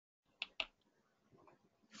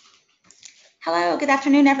Hello, good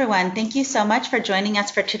afternoon, everyone. Thank you so much for joining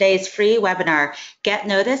us for today's free webinar, Get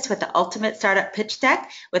Noticed with the Ultimate Startup Pitch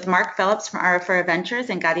Deck with Mark Phillips from RFR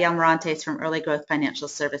Ventures and Gadiel Morantes from Early Growth Financial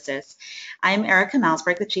Services. I'm Erica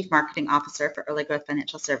Malsberg, the Chief Marketing Officer for Early Growth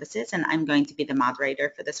Financial Services, and I'm going to be the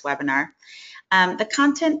moderator for this webinar. The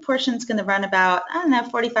content portion is going to run about,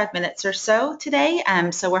 45 minutes or so today.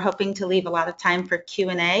 So we're hoping to leave a lot of time for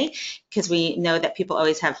Q&A because we know that people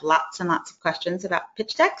always have lots and lots of questions about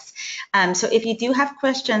pitch decks. So if you do have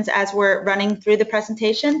questions as we're running through the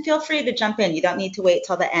presentation, feel free to jump in. You don't need to wait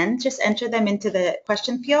till the end. Just enter them into the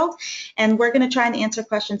question field, and we're going to try and answer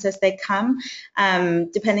questions as they come.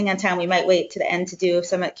 Depending on time, we might wait to the end to do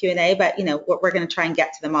some Q&A, but we're going to try and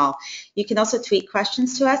get to them all. You can also tweet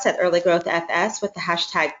questions to us at EarlyGrowthFS with the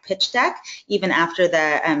hashtag pitch deck. Even after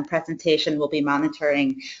the presentation, we'll be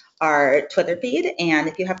monitoring our Twitter feed, and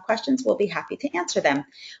if you have questions, we'll be happy to answer them.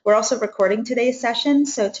 We're also recording today's session,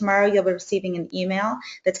 so tomorrow you'll be receiving an email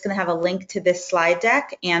that's going to have a link to this slide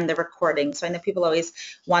deck and the recording. So I know people always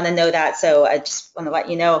want to know that, so I just want to let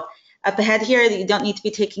you know up ahead here that you don't need to be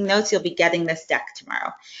taking notes. You'll be getting this deck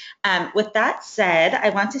tomorrow. With that said, I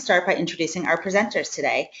want to start by introducing our presenters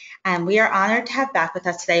today. We are honored to have back with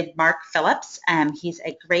us today Mark Phillips. He's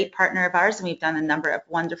a great partner of ours, and we've done a number of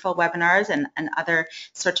wonderful webinars and other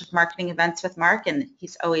sorts of marketing events with Mark, and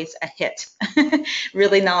he's always a hit.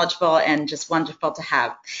 Really knowledgeable and just wonderful to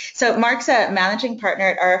have. So Mark's a managing partner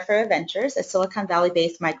at RFR Ventures, a Silicon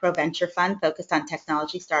Valley-based micro venture fund focused on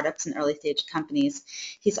technology startups and early-stage companies.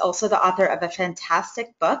 He's also the author of a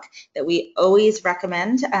fantastic book that we always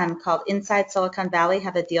recommend called Inside Silicon Valley,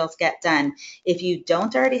 How the Deals Get Done. If you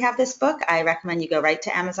don't already have this book, I recommend you go right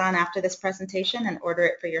to Amazon after this presentation and order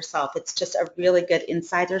it for yourself. It's just a really good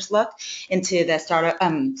insider's look into the startup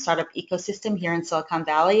ecosystem here in Silicon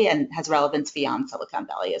Valley and has relevance beyond Silicon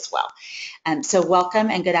Valley as well. So welcome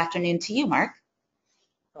and good afternoon to you, Mark.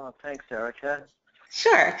 Oh, thanks, Erica.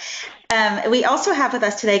 Sure. We also have with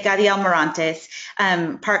us today Gadiel Morantes,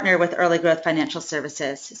 partner with Early Growth Financial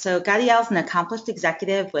Services. So Gadiel is an accomplished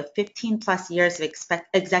executive with 15 plus years of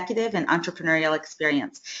executive and entrepreneurial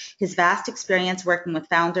experience. His vast experience working with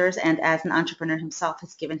founders and as an entrepreneur himself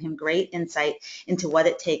has given him great insight into what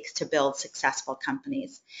it takes to build successful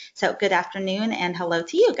companies. So good afternoon and hello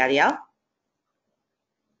to you, Gadiel.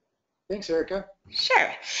 Thanks, Erica.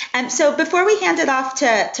 Sure. So before we hand it off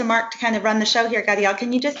to Mark to kind of run the show here, Gadiel,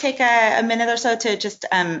 can you just take a minute or so to just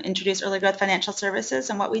introduce Early Growth Financial Services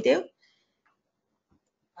and what we do?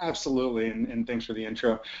 Absolutely, and thanks for the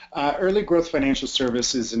intro. Early Growth Financial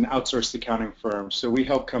Services is an outsourced accounting firm. So we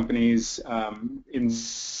help companies in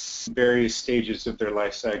various stages of their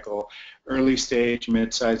life cycle, early stage,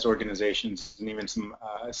 mid-sized organizations, and even some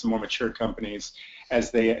more mature companies as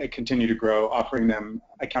they continue to grow, offering them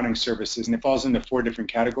accounting services. And it falls into 4 different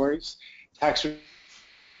categories: tax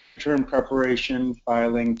return preparation,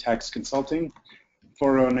 filing, tax consulting,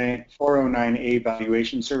 409A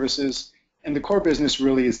valuation services, and the core business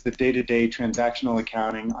really is the day-to-day transactional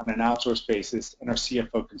accounting on an outsourced basis and our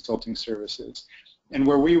CFO consulting services. And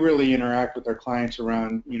where we really interact with our clients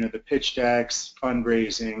around, the pitch decks,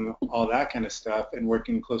 fundraising, all that kind of stuff, and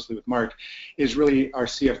working closely with Mark, is really our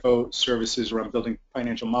CFO services around building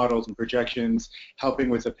financial models and projections, helping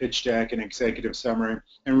with a pitch deck and executive summary,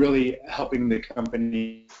 and really helping the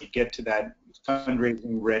company get to that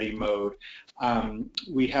fundraising ready mode.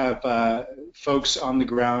 We have folks on the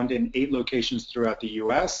ground in 8 locations throughout the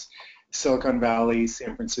U.S., Silicon Valley,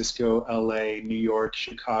 San Francisco, LA, New York,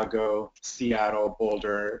 Chicago, Seattle,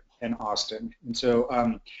 Boulder, and Austin. And so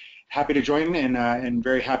happy to join and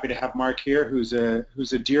very happy to have Mark here, who's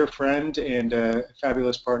a dear friend and a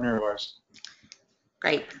fabulous partner of ours.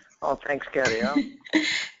 Great. Oh, thanks, Gadiel.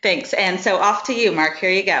 Thanks. And so off to you, Mark.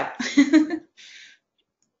 Here you go.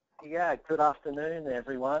 Yeah, good afternoon,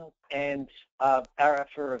 everyone. And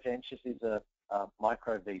RFR Ventures is a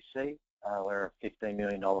micro VC. We're a $15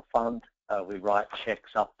 million fund. We write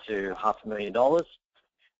checks up to $500,000,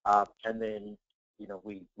 and then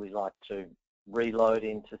we like to reload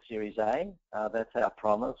into Series A. That's our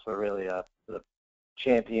promise. We're really a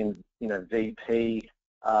champion VP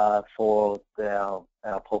for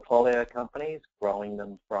our portfolio companies, growing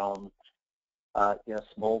them from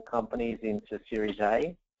small companies into Series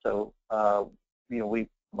A. So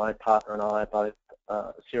my partner and I are both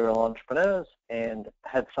serial entrepreneurs and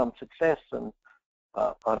had some success, and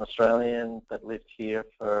I'm Australian but lived here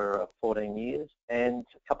for 14 years, and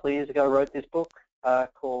a couple of years ago wrote this book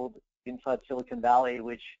called Inside Silicon Valley,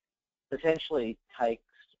 which essentially takes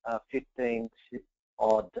 15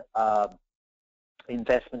 odd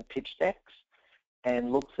investment pitch decks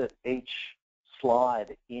and looks at each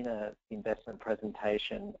slide in an investment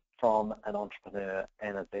presentation from an entrepreneur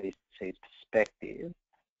and a VC's perspective.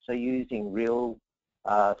 So using real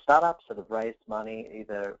startups that have raised money,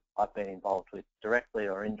 either I've been involved with directly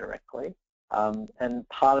or indirectly. And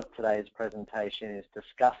part of today's presentation is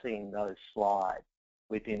discussing those slides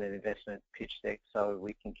within an investment pitch deck, so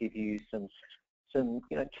we can give you some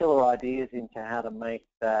killer ideas into how to make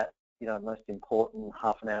that most important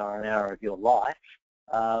half an hour of your life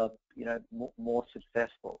more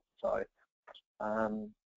successful. So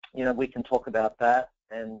we can talk about that,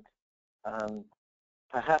 and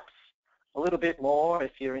perhaps a little bit more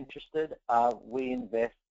if you're interested. We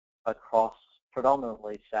invest across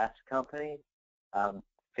predominantly SaaS companies,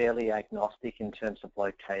 fairly agnostic in terms of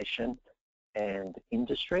location and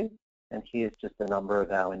industry. And here's just a number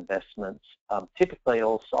of our investments, typically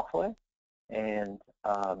all software. And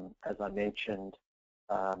as I mentioned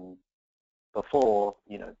before,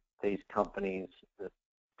 these companies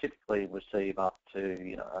typically receive up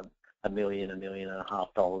to $1 million, $1.5 million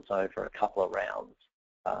over a couple of rounds.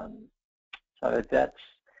 So that's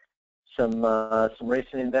some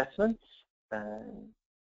recent investments.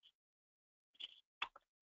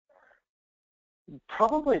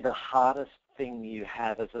 Probably the hardest thing you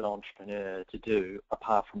have as an entrepreneur to do,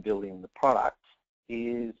 apart from building the product,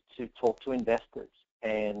 is to talk to investors.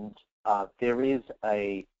 And there is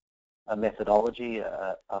a methodology,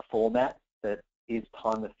 a format that is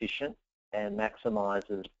time efficient and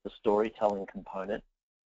maximizes the storytelling component.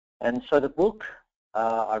 And so the book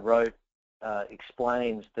I wrote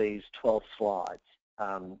explains these 12 slides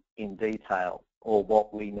in detail, or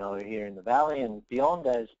what we know here in the Valley and beyond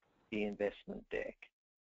as the investment deck.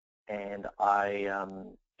 And I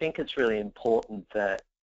think it's really important that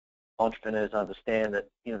entrepreneurs understand that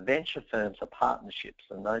venture firms are partnerships,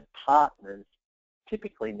 and those partners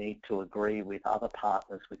typically need to agree with other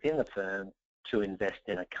partners within the firm to invest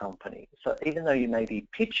in a company. So even though you may be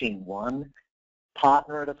pitching one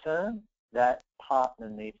partner at a firm, that partner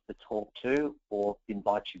needs to talk to or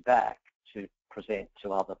invite you back to present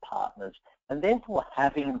to other partners. And therefore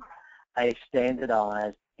having a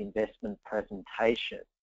standardized investment presentation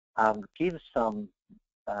gives some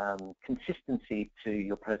consistency to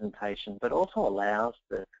your presentation, but also allows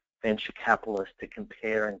the venture capitalist to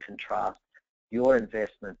compare and contrast your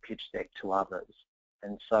investment pitch deck to others.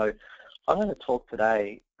 And so I'm going to talk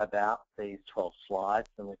today about these 12 slides,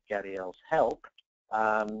 and with Gadiel's help,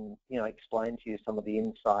 explain to you some of the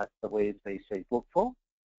insights that we as VCs look for.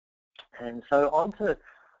 And so on to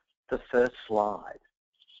the first slide.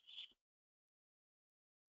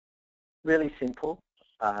 Really simple.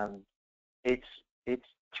 It's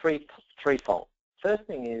threefold. First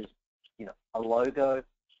thing is, a logo,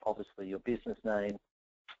 obviously your business name,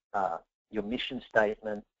 your mission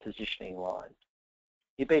statement, positioning lines.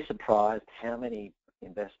 You'd be surprised how many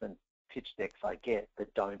investment pitch decks I get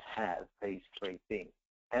that don't have these three things.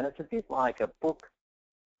 And it's a bit like a book.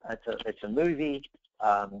 It's a movie.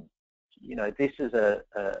 This is a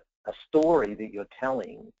story that you're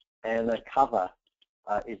telling, and the cover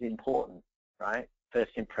is important, right?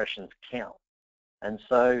 First impressions count. And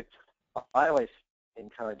so I always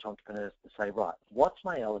encourage entrepreneurs to say, right, what's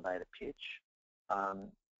my elevator pitch?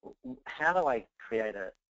 How do I create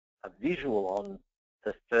a visual on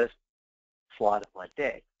the first slide of my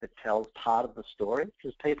deck that tells part of the story?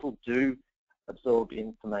 Because people do absorb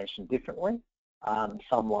information differently.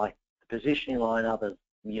 Some like the positioning line, others,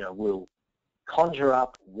 will conjure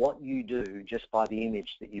up what you do just by the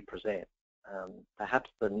image that you present. Perhaps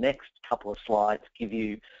the next couple of slides give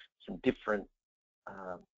you some different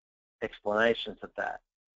explanations of that.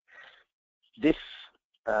 This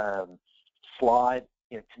slide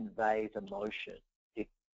conveys emotion. It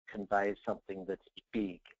conveys something that's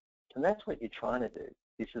big. And that's what you're trying to do.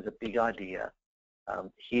 This is a big idea.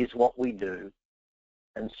 Here's what we do.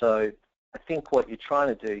 And so I think what you're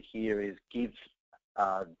trying to do here is give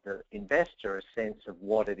the investor a sense of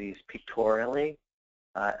what it is pictorially,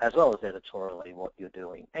 as well as editorially what you're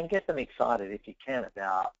doing, and get them excited if you can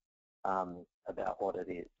about what it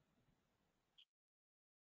is.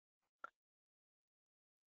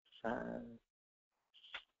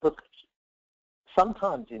 Look,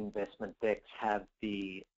 sometimes investment decks have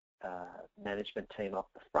the management team up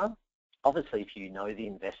the front. Obviously, if you know the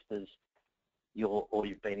investors or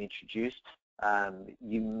you've been introduced,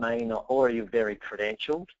 you may not, or you're very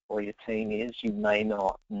credentialed, or your team is, you may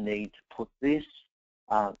not need to put this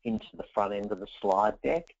into the front end of the slide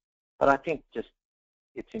deck. But I think just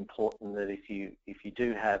it's important that if you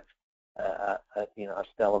do have a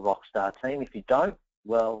stellar rock star team, if you don't,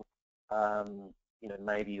 well,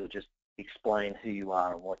 maybe you'll just explain who you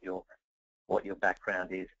are and what your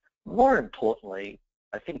background is. More importantly,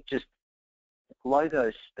 I think just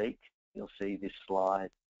logos speak. You'll see this slide,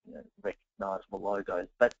 recognizable logos.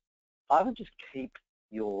 But I would just keep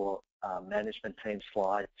your management team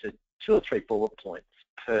slide to 2 or 3 bullet points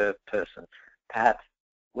per person. Perhaps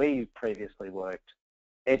where you previously worked,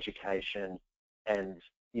 education, and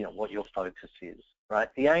what your focus is, right?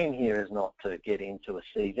 The aim here is not to get into a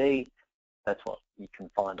CV. That's what you can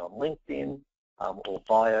find on LinkedIn or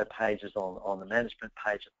bio pages on the management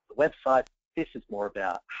page of the website. This is more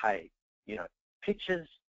about, hey, pictures,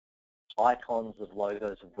 icons of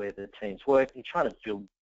logos of where the teams work. You're trying to build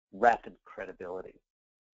rapid credibility.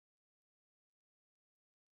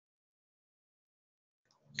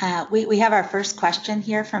 We have our first question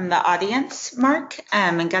here from the audience, Mark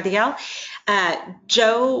and Gadiel.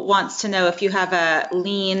 Joe wants to know if you have a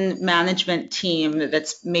lean management team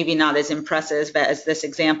that's maybe not as impressive as this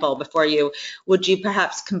example before you. Would you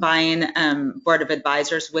perhaps combine board of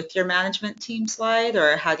advisors with your management team slide,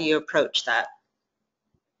 or how do you approach that?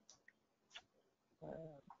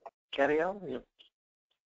 Gadiel?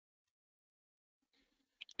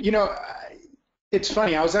 It's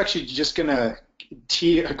funny. I was actually just going to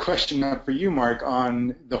tee a question up for you, Mark,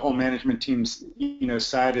 on the whole management team's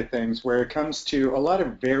side of things, where it comes to a lot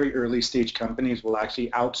of very early stage companies will actually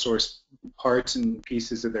outsource parts and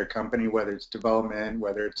pieces of their company, whether it's development,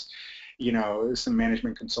 whether it's some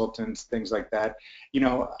management consultants, things like that.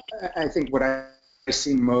 I think what I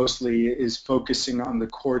see mostly is focusing on the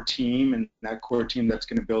core team, and that core team that's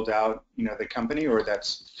going to build out the company, or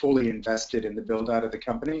that's fully invested in the build out of the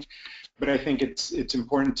company. But I think it's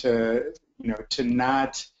important to to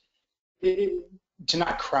not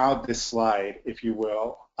crowd this slide, if you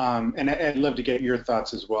will. And I'd love to get your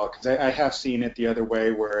thoughts as well, because I have seen it the other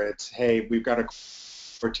way, where it's, hey, we've got a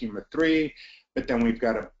core team of 3, but then we've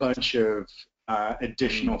got a bunch of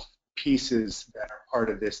additional pieces that are part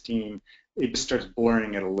of this team. It just starts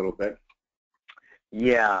blurring it a little bit.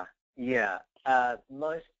 Yeah.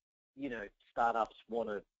 Most startups want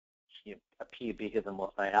to appear bigger than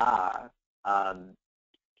what they are,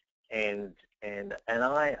 and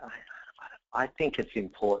I think it's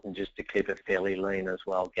important just to keep it fairly lean as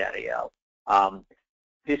well, Gadiel.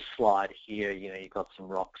 This slide here, you've got some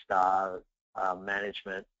rock star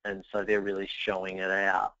management, and so they're really showing it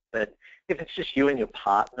out. But if it's just you and your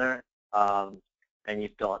partner, and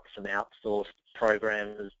you've got some outsourced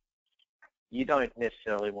programmers, you don't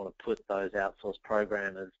necessarily want to put those outsourced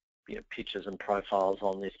programmers pictures and profiles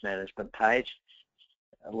on this management page.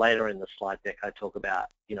 Later in the slide deck, I talk about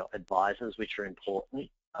advisors, which are important.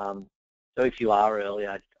 So if you are early,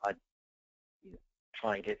 I'd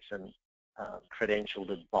try and get some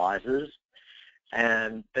credentialed advisors,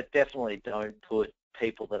 but definitely don't put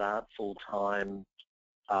people that aren't full-time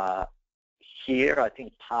here. I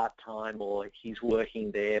think part-time, or he's working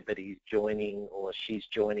there but he's joining or she's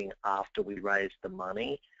joining after we raise the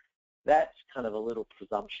money. That's kind of a little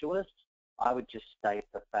presumptuous. I would just state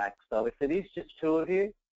the facts. So if it is just 2 of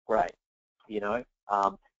you, great.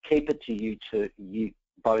 Keep it to you,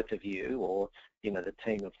 both of you, or the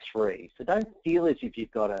team of 3. So don't feel as if you've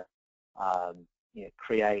got to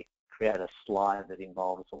create a slide that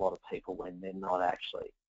involves a lot of people when they're not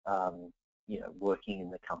actually working in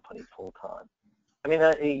the company full time. I mean,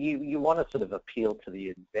 you want to sort of appeal to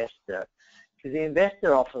the investor, because the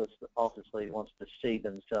investor obviously wants to see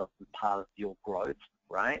themselves as part of your growth,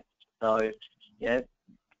 right? So, they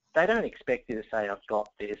don't expect you to say, I've got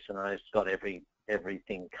this and I've got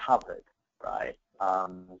everything covered, right?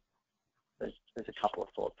 There's a couple of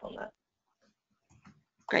thoughts on that.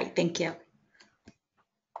 Great, thank you.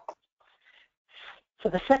 So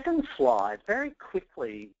the second slide, very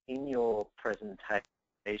quickly in your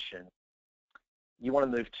presentation, you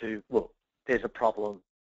want to move to, look, there's a problem.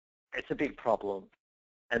 It's a big problem,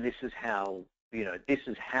 and this is how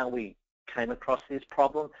we came across this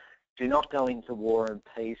problem. Do not go into War and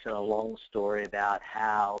Peace and a long story about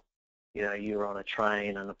how, you were on a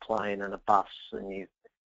train and a plane and a bus and you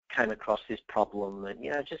came across this problem, and,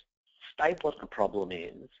 just state what the problem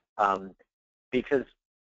is. Because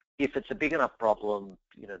if it's a big enough problem,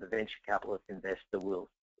 the venture capitalist investor will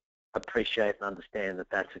appreciate and understand that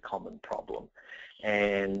that's a common problem,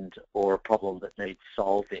 or a problem that needs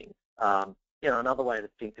solving. Another way to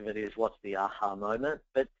think of it is, what's the aha moment?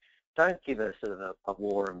 But don't give a sort of a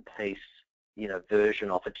War and Peace, version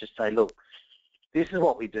of it. Just say, look, this is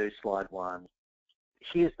what we do, slide 1.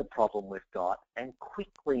 Here's the problem we've got, and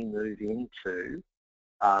quickly move into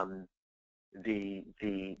the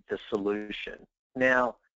solution.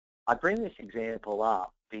 Now, I bring this example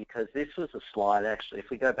up because this was a slide, actually, if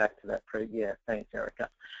we go back to that thanks, Erica.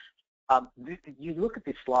 You look at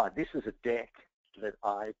this slide, this is a deck that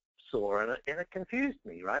I saw, and it confused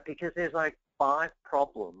me, right? Because there's like 5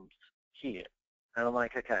 problems here. And I'm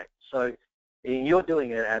like, okay, so you're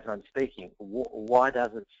doing it as I'm speaking. Why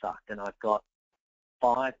does it suck? And I've got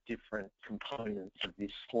 5 different components of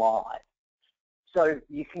this slide. So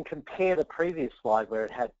you can compare the previous slide where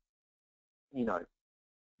it had, you know,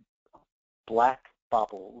 black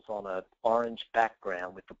bubbles on an orange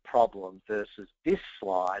background with the problem versus this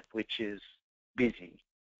slide, which is busy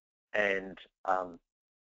and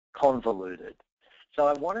convoluted. So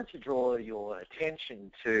I wanted to draw your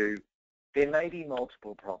attention to there may be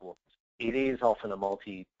multiple problems. It is often a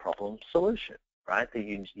multi-problem solution, right, that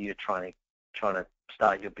you're trying to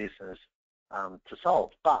start your business to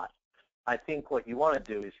solve. But I think what you want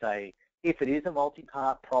to do is say, if it is a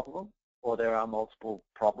multi-part problem or there are multiple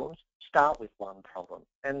problems, start with one problem.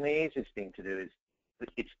 And the easiest thing to do is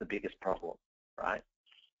it's the biggest problem, right?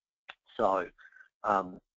 So,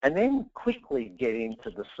 and then quickly get into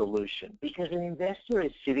the solution, because an investor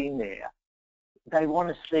is sitting there, they want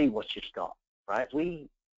to see what you've got, right? We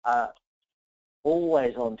are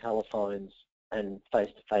always on telephones and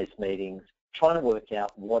face-to-face meetings trying to work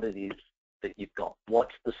out what it is that you've got.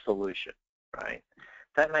 What's the solution, right?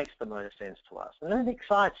 That makes the most sense to us, and that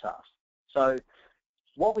excites us. So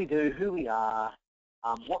what we do, who we are,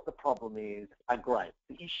 what the problem is, are great.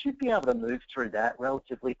 But you should be able to move through that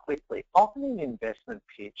relatively quickly. Often in an investment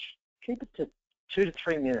pitch, keep it to 2 to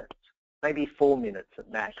 3 minutes, maybe 4 minutes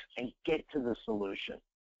at max, and get to the solution,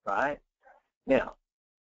 right? Now,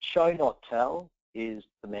 show not tell is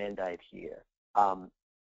the mandate here.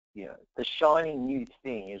 You know, the shiny new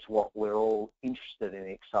thing is what we're all interested and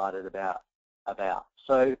excited about.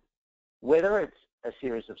 So whether it's a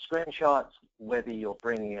series of screenshots, whether you're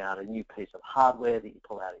bringing out a new piece of hardware that you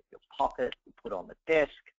pull out of your pocket, you put on the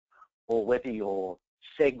desk, or whether you're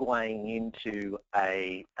segueing into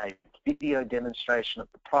a video demonstration of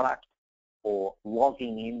the product, or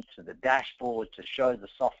logging into the dashboard to show the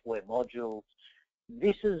software modules,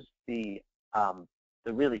 this is the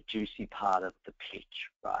really juicy part of the pitch,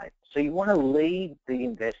 right? So you want to lead the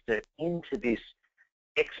investor into this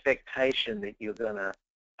expectation that you're going to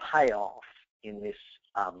pay off in this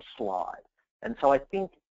slide. And so I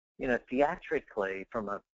think, you know, theatrically, from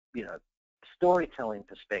a, you know, storytelling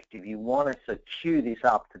perspective, you want to sort of cue this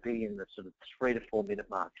up to be in the sort of 3 to 4 minute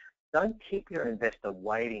mark. Don't keep your investor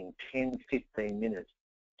waiting 10, 15 minutes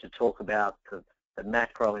to talk about the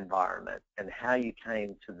macro environment and how you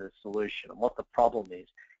came to the solution and what the problem is.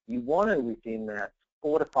 You want to, within that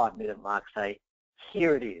 4 to 5 minute mark, say,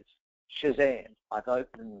 here it is, Shazam, I've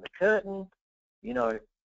opened the curtain, you know,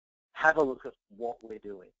 have a look at what we're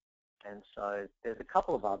doing. And so there's a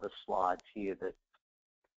couple of other slides here that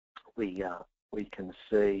we can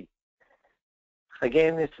see.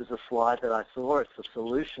 Again, this is a slide that I saw. It's a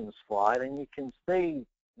solution slide, and you can see,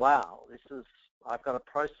 wow, this is, I've got to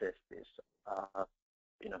process this.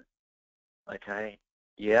 You know, okay,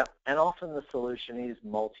 yeah. And often the solution is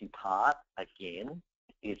multi-part. Again,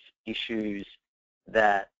 it's issues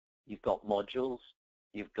that you've got modules,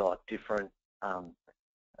 you've got different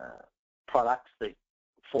products that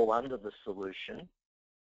fall under the solution,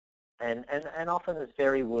 and often it's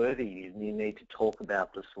very worthy, and you need to talk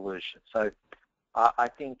about the solution. So I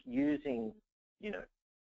think using, you know,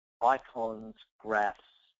 icons, graphs,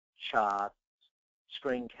 charts,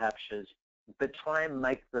 screen captures, but try and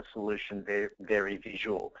make the solution very, very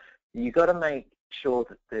visual. You've got to make sure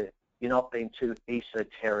that you're not being too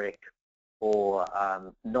esoteric or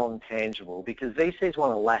non-tangible, because VCs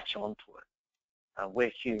want to latch onto it.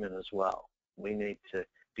 We're human as well. We need to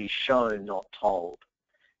be shown, not told.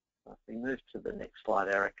 If we move to the next slide,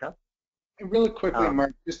 Erica. And really quickly,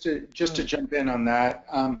 Mark, just to jump in on that,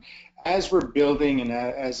 as we're building and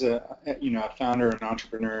as a founder and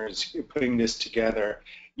entrepreneur is putting this together,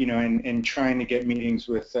 you know, and trying to get meetings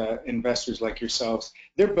with investors like yourselves,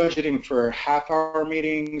 they're budgeting for half-hour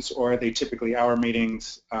meetings, or are they typically hour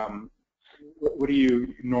meetings? What do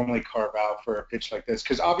you normally carve out for a pitch like this?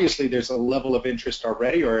 Because obviously there's a level of interest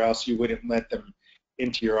already, or else you wouldn't let them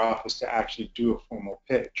into your office to actually do a formal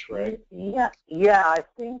pitch, right? Yeah, I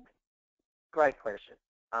think, great question.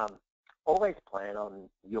 Always plan on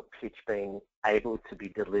your pitch being able to be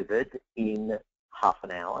delivered in half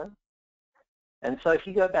an hour. And so if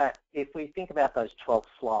you go back, if we think about those 12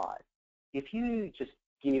 slides, if you just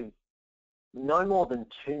give no more than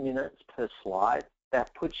 2 minutes per slide,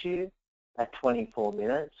 that puts you at 24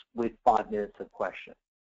 minutes with 5 minutes of question,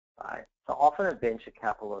 right? So often a venture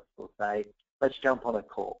capitalist will say, let's jump on a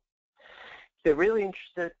call. If they're really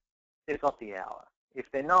interested, they've got the hour. If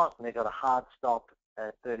they're not, and they've got a hard stop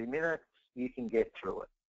at 30 minutes, you can get through it.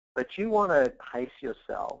 But you want to pace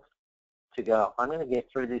yourself to go, I'm going to get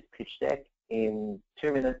through this pitch deck in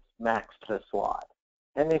 2 minutes max per slide.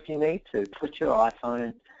 And if you need to, put your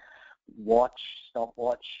iPhone, watch,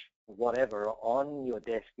 stopwatch, whatever, on your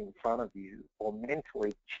desk in front of you, or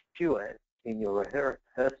mentally cue it in your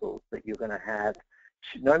rehearsals that you're going to have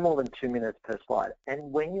no more than 2 minutes per slide.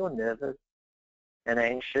 And when you're nervous and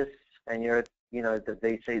anxious and you're at, the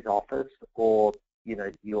VC's office, or,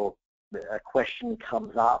 a question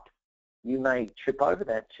comes up, you may trip over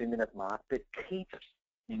that 2 minute mark, but keep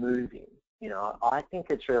moving. I think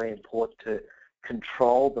it's really important to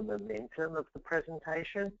control the momentum of the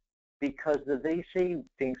presentation, because the VC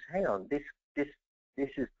thinks, hang on, this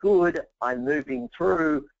is good, I'm moving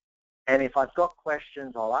through, and if I've got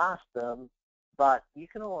questions, I'll ask them, but you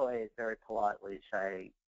can always very politely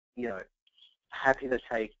say, happy to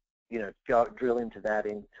take, drill into that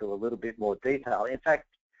into a little bit more detail. In fact,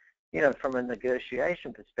 from a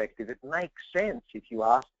negotiation perspective, it makes sense if you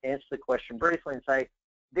answer the question briefly and say,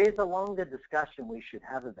 there's a longer discussion we should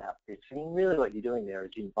have about this. And really what you're doing there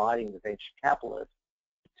is inviting the venture capitalist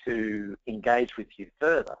to engage with you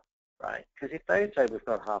further, right? Because if they say we've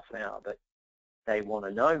got half an hour, but they want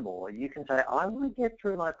to know more, you can say, I want to get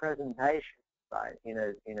through my presentation, right, in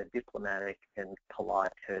a diplomatic and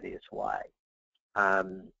polite, courteous way.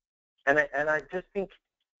 And I just think,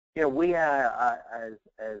 we are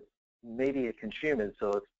as media consumers,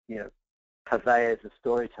 or purveyors of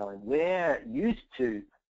storytelling, we're used to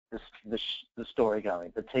the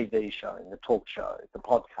storytelling, the TV show, the talk show, the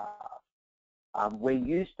podcast. We're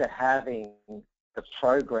used to having the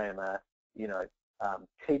programmer,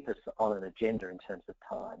 keep us on an agenda in terms of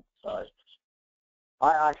time. So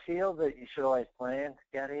I feel that you should always plan,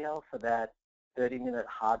 Gadiel, for that 30-minute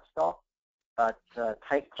hard stop, but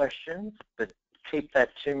take questions, but keep that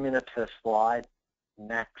 2 minute per slide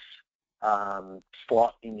max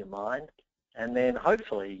slot in your mind, and then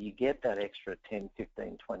hopefully you get that extra 10,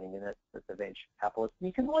 15, 20 minutes as a venture capitalist.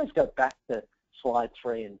 You can always go back to slide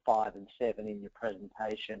 3 and 5 and 7 in your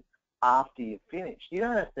presentation after you've finished. You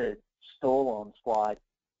don't have to stall on slide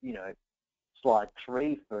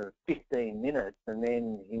 3 for 15 minutes and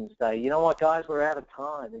then him say, you know what guys, we're out of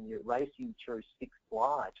time, and you're racing through 6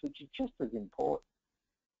 slides, which is just as important.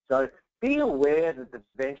 So be aware that the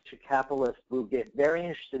venture capitalist will get very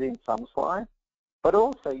interested in some slides, but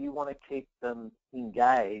also you want to keep them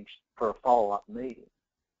engaged for a follow-up meeting,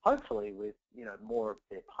 hopefully with more of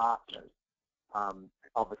their partners.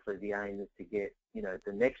 Obviously the aim is to get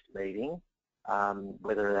the next meeting,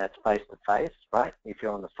 whether that's face-to-face, right? If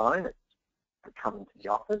you're on the phone, it's to come into the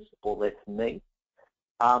office, or let's meet.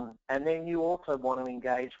 And then you also want to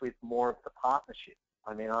engage with more of the partnership.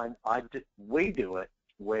 I mean, we do it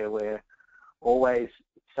where we're always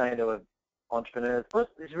saying to entrepreneurs,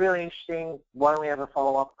 look, this is really interesting, why don't we have a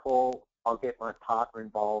follow-up call? I'll get my partner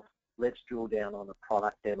involved, let's drill down on a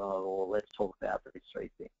product demo, or let's talk about these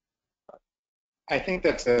 3 things. I think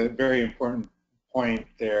that's a very important point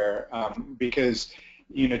there, because,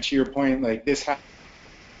 to your point, like this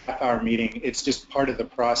half-hour meeting, it's just part of the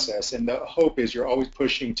process, and the hope is you're always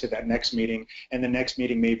pushing to that next meeting, and the next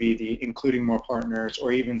meeting may be including more partners,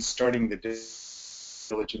 or even starting the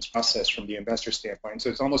diligence process from the investor standpoint. So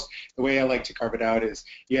it's almost, the way I like to carve it out is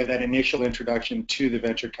you have that initial introduction to the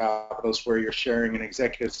venture capitalist where you're sharing an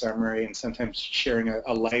executive summary and sometimes sharing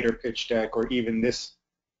a lighter pitch deck, or even this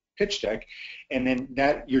pitch deck, and then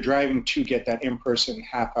that you're driving to get that in-person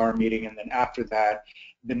half-hour meeting, and then after that,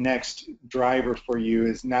 the next driver for you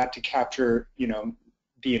is not to capture,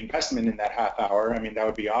 the investment in that half hour. I mean, that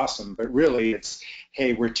would be awesome, but really it's,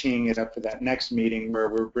 hey, we're teeing it up for that next meeting where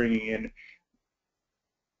we're bringing in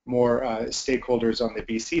more stakeholders on the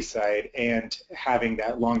VC side and having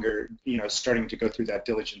that longer, starting to go through that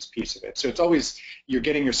diligence piece of it. So it's always, you're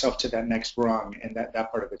getting yourself to that next rung, and that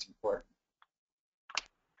part of it's important.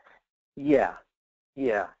 Yeah.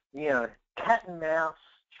 Cat and mouse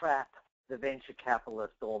trap the venture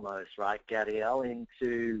capitalist almost, right, Gadiel,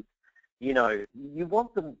 into, you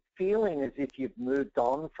want them feeling as if you've moved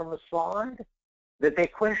on from a slide, that their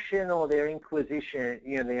question or their inquisition,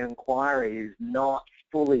 their inquiry is not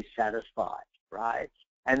fully satisfied, right?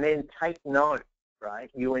 And then take note, right,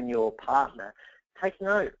 you and your partner, take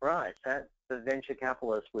note, right, that the venture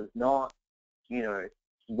capitalist was not,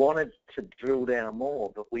 wanted to drill down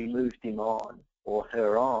more, but we moved him on or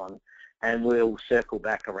her on, and we'll circle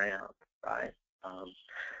back around, right?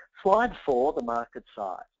 Slide 4, the market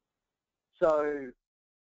size. So,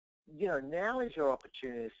 now is your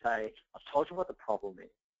opportunity to say, I've told you what the problem is.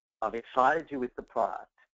 I've excited you with the product.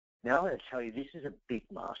 Now I'm going to tell you this is a big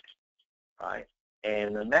market, right?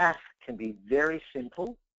 And the math can be very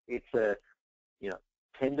simple. It's a,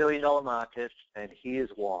 $10 billion market, and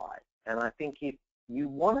here's why. And I think if you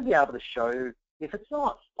want to be able to show, if it's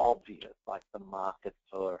not obvious, like the market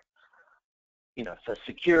for, for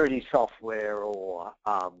security software or,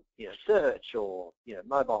 search or,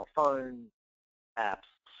 mobile phone apps,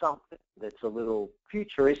 something that's a little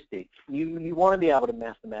futuristic, you want to be able to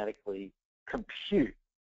mathematically compute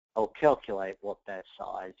or calculate what that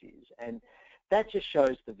size is. And that just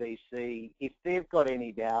shows the VC, if they've got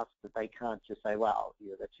any doubts, that they can't just say, well,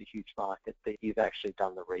 that's a huge market, that you've actually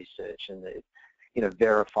done the research and the,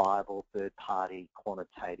 verifiable third-party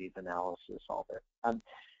quantitative analysis of it.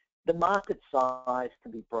 The market size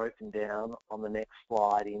can be broken down on the next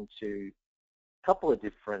slide into a couple of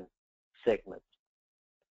different segments.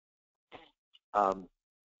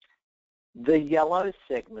 The yellow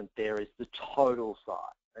segment there is the total size,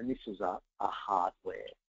 and this is a hardware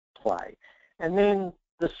play. And then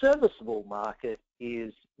the serviceable market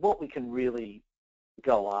is what we can really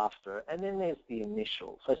go after, and then there's the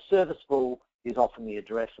initial. So serviceable is often the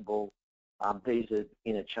addressable. These are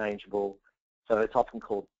interchangeable, so it's often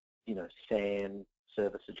called, SAM,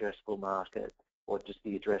 service addressable market, or just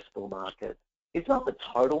the addressable market. It's not the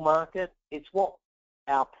total market, it's what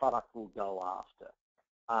our product will go after.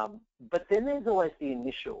 But then there's always the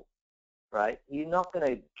initial, right? You're not going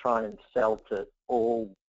to try and sell to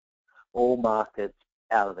all markets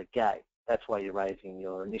out of the gate. That's why you're raising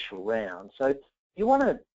your initial round. So you want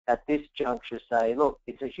to, at this juncture, say, look,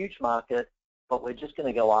 it's a huge market, but we're just going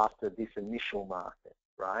to go after this initial market,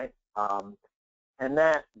 right? And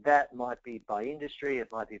that might be by industry, it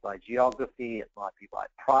might be by geography, it might be by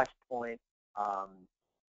price point.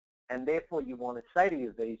 And therefore you want to say to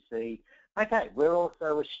your VC, okay, we're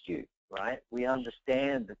also astute, right? We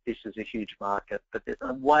understand that this is a huge market, but there's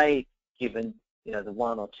a way, given the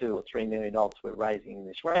 $1 or $2 or $3 million we're raising in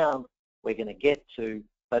this round, we're going to get to,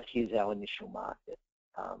 but here's our initial market.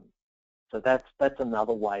 So that's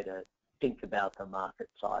another way to think about the market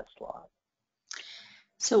size slide.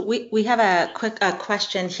 So we have a quick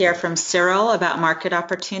question here from Cyril about market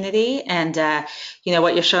opportunity, and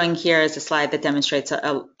what you're showing here is a slide that demonstrates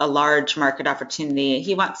a large market opportunity.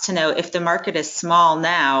 He wants to know if the market is small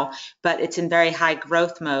now, but it's in very high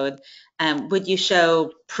growth mode. Would you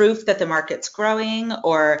show proof that the market's growing,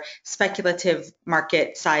 or speculative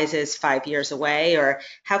market sizes 5 years away, or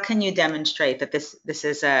how can you demonstrate that this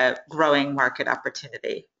is a growing market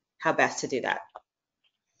opportunity? How best to do that?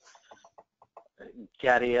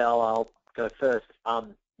 Gadiel, I'll go first.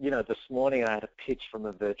 This morning I had a pitch from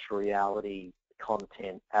a virtual reality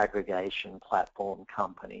content aggregation platform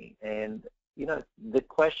company, and the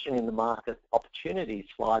question in the market opportunity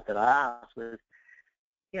slide that I asked was,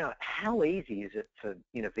 how easy is it for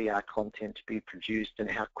VR content to be produced, and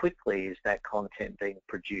how quickly is that content being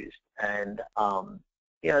produced? And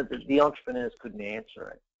the entrepreneurs couldn't answer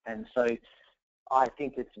it, and so I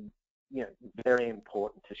think it's very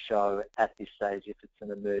important to show at this stage, if it's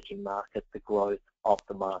an emerging market, the growth of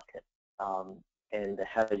the market. And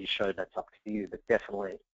how you show that's up to you, but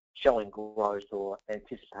definitely showing growth or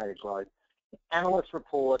anticipated growth. Analyst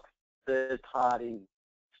reports, third-party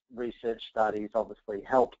research studies obviously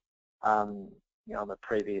help. I'm a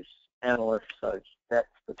previous analyst, so that's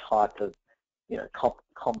the type of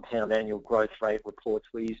compound annual growth rate reports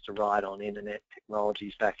we used to write on internet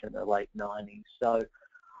technologies back in the late 90s. So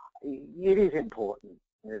it is important,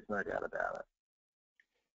 there's no doubt about it.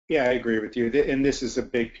 Yeah, I agree with you. And this is a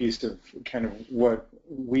big piece of kind of what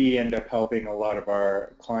we end up helping a lot of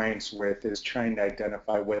our clients with, is trying to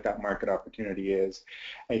identify what that market opportunity is.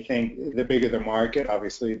 I think the bigger the market,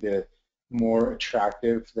 obviously, the more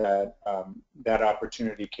attractive that that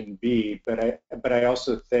opportunity can be. But I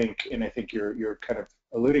also think, and I think you're kind of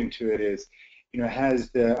alluding to it, is, has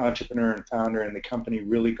the entrepreneur and founder and the company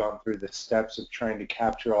really gone through the steps of trying to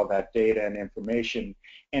capture all that data and information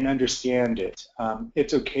and understand it?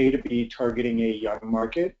 It's okay to be targeting a young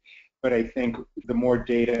market, but I think the more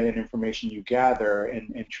data and information you gather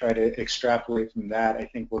and try to extrapolate from that, I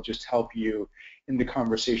think will just help you in the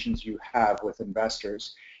conversations you have with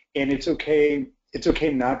investors. And it's okay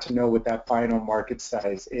not to know what that final market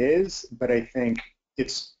size is, but I think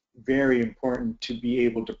it's very important to be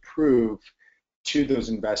able to prove to those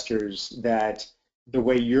investors that the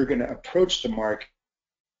way you're going to approach the market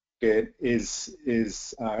is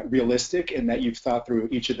realistic, and that you've thought through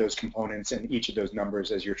each of those components and each of those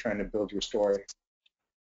numbers as you're trying to build your story.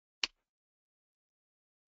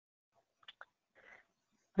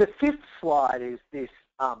 The fifth slide is this.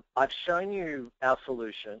 I've shown you our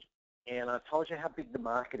solution, and I've told you how big the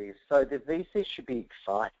market is. So the VC should be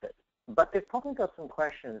excited, but they've probably got some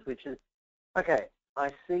questions, which is, okay, I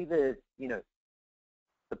see the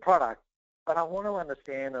product, but I want to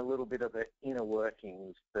understand a little bit of the inner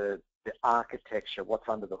workings, the architecture, what's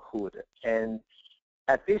under the hood. And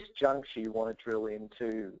at this juncture, you want to drill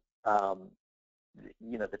into,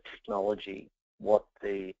 the technology, what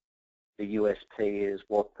the USP is,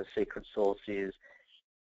 what the secret sauce is.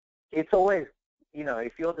 It's always,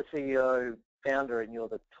 if you're the CEO, founder, and you're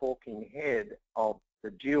the talking head of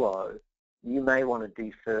the duo, you may want to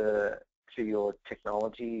defer to your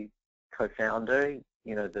technology co-founder,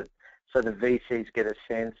 so the VCs get a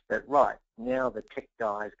sense that, right, now the tech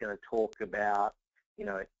guy is going to talk about,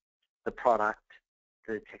 the product,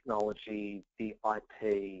 the technology, the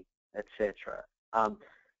IP, etc.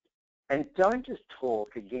 And don't just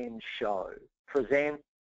talk, again, show, present,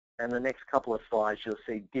 and the next couple of slides you'll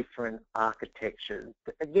see different architectures.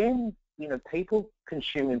 Again, people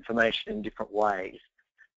consume information in different ways.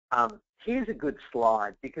 Here's a good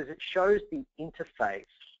slide because it shows the interface,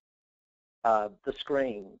 the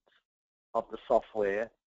screens of the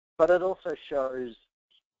software, but it also shows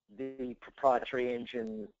the proprietary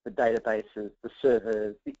engines, the databases, the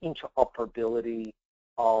servers, the interoperability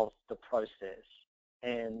of the process,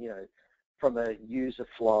 and from a user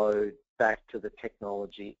flow back to the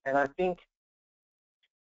technology. And I think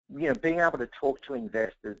being able to talk to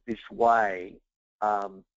investors this way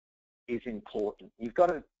is important. You've got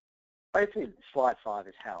to basically, slide 5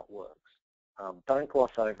 is how it works. Don't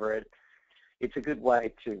gloss over it. It's a good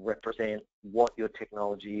way to represent what your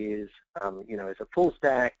technology is. Is it full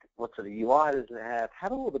stack? What sort of UI does it have? How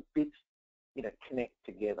do all the bits, connect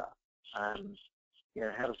together? How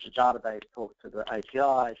does the database talk to the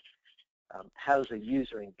APIs? How does a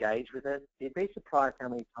user engage with it? You'd be surprised how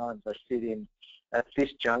many times I sit in at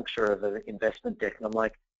this juncture of an investment deck and I'm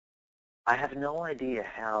like, I have no idea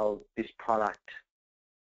how this product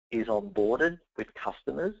is onboarded with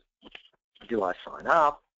customers. Do I sign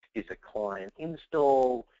up? Is it client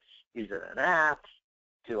install? Is it an app?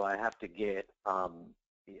 Do I have to get,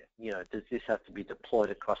 does this have to be deployed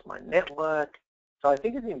across my network? So I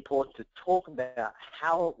think it's important to talk about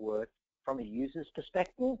how it works from a user's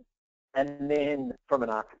perspective and then from an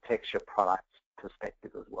architecture product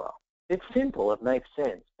perspective as well. It's simple, it makes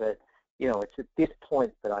sense, but it's at this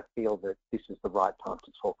point that I feel that this is the right time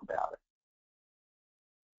to talk about it.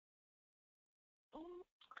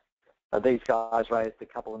 These guys raised a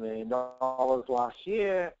couple of $1 million last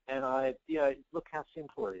year, and look how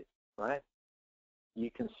simple it is, right?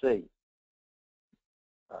 You can see.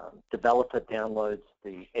 Developer downloads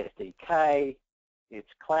the SDK.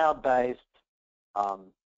 It's cloud-based.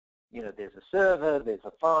 There's a server, there's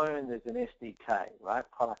a phone, there's an SDK, right?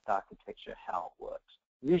 Product architecture, how it works.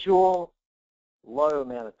 Visual, low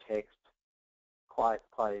amount of text, quite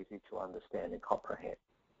easy to understand and comprehend.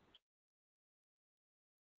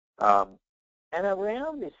 And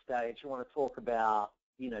around this stage, I want to talk about,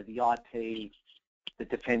 the IP, the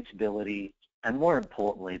defensibility, and more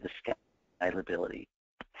importantly, the scalability.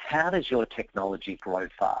 How does your technology grow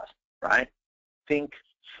fast, right? Think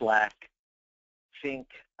Slack, think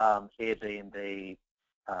Airbnb,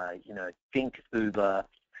 think Uber,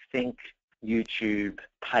 think YouTube,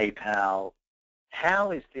 PayPal.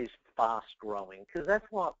 How is this fast growing? Because that's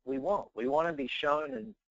what we want. We want to be shown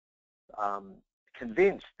and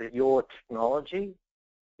convinced that your technology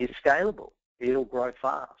is scalable. It'll grow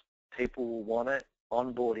fast. People will want it.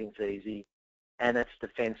 Onboarding's easy, and it's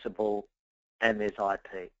defensible, and there's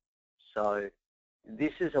IP. So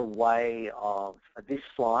this is a way of this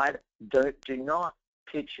slide. Do not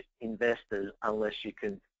pitch investors unless you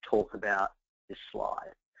can talk about this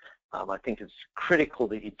slide. I think it's critical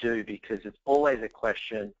that you do because it's always a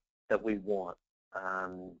question that we want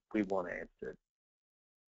answered.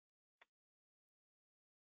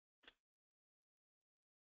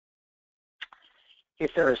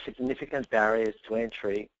 If there are significant barriers to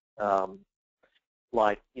entry,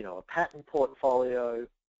 like a patent portfolio,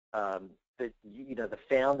 that the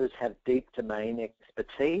founders have deep domain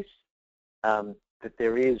expertise, that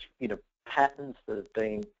there is patents that have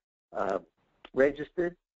been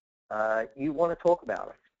registered, you want to talk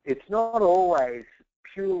about it. It's not always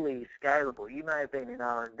purely scalable. You may have been in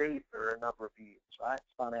R&D for a number of years, right?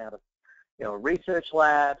 Spun out of a research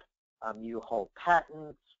lab. You hold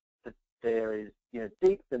patents. That there is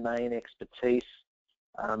deep domain expertise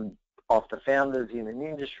of the founders in an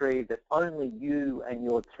industry that only you and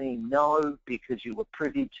your team know because you were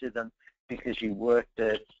privy to them, because you worked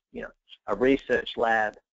at a research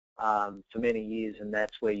lab for many years, and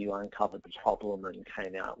that's where you uncovered the problem and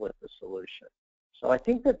came out with the solution. So I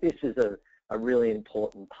think that this is a really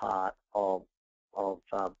important part of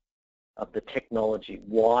the technology,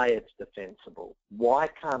 why it's defensible. Why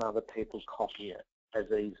can't other people copy it as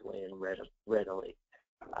easily and readily?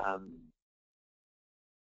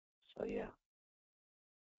 So yeah.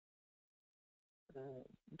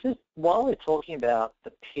 Just while we're talking about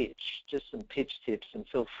the pitch, just some pitch tips, and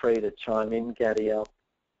feel free to chime in, Gadiel.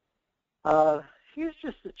 Here's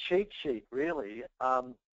just a cheat sheet, really.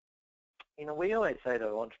 You know, we always say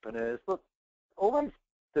to entrepreneurs, look, always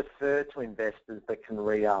defer to investors that can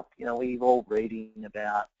re-up. You know, we've all reading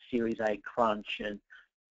about Series A crunch, and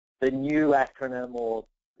the new acronym or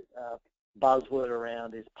buzzword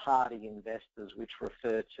around is party investors, which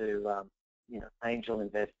refer to you know, angel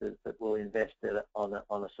investors that will invest it on a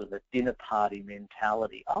sort of a dinner party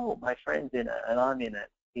mentality. Oh, my friend's in it and I'm in it.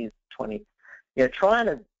 Here's 20. You know, trying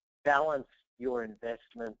to balance your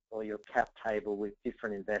investment or your cap table with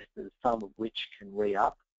different investors, some of which can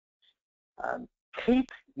re-up.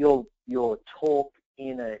 Keep your talk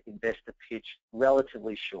in an investor pitch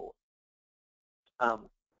relatively short.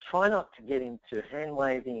 Try not to get into hand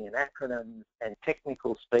waving and acronyms and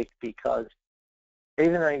technical speak, because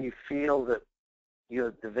even though you feel that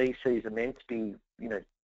the VCs are meant to be, you know,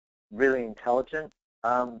 really intelligent,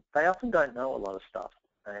 they often don't know a lot of stuff,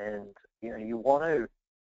 and you know, you want to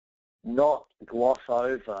not gloss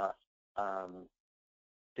over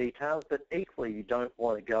details, but equally you don't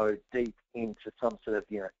want to go deep into some sort of,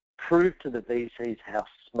 you know, prove to the VCs how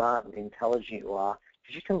smart and intelligent you are,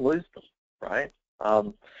 because you can lose them, right?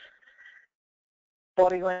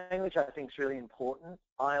 Body language, I think, is really important.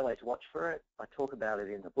 I always watch for it. I talk about it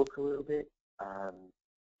in the book a little bit.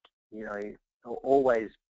 You know, always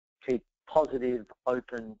keep positive,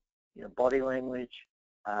 open, you know, body language.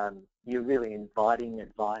 You're really inviting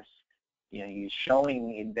advice. You know, you're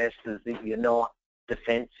showing investors that you're not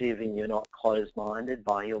defensive and you're not closed-minded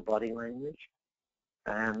by your body language.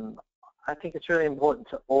 I think it's really important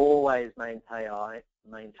to always maintain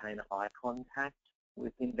eye contact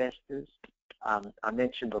with investors. I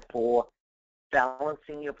mentioned before,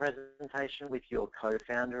 balancing your presentation with your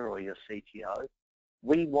co-founder or your CTO.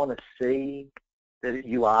 We want to see that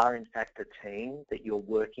you are in fact a team, that you're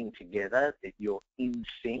working together, that you're in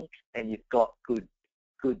sync, and you've got good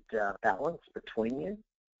balance between you.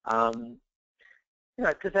 You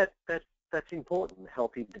know, because that's important.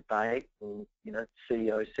 Healthy debate, and you know,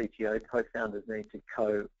 CEO, CTO, co-founders need to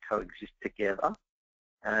coexist together.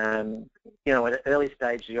 You know, at an early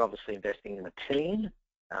stage, you're obviously investing in a team,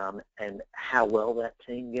 and how well that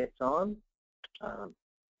team gets on.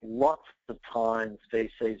 Lots of times,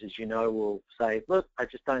 VCs, as you know, will say, look, I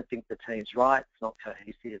just don't think the team's right. It's not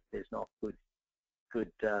cohesive. There's not good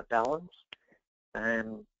balance.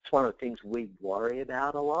 And it's one of the things we worry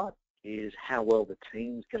about a lot, is how well the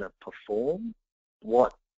team's going to perform.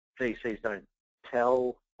 What VCs don't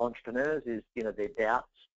tell entrepreneurs is, you know, their doubts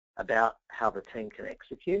about how the team can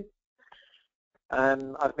execute.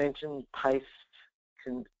 I've mentioned pace,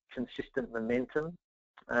 consistent momentum.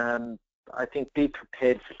 I think be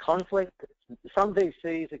prepared for conflict. Some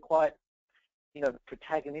VCs are quite, you know,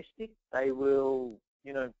 protagonistic. They will,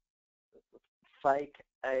 you know, fake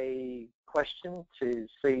a question to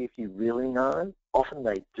see if you really know. Often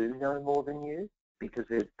they do know more than you, because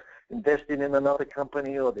they've invested in another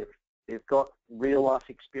company, or they've got real life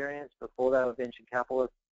experience before they were venture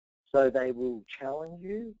capitalists. So they will challenge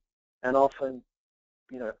you and often,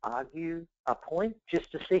 you know, argue a point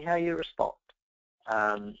just to see how you respond.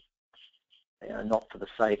 You know, not for the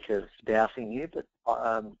sake of doubting you, but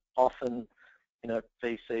often, you know,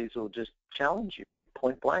 VCs will just challenge you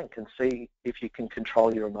point blank and see if you can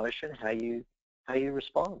control your emotion, how you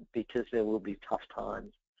respond, because there will be tough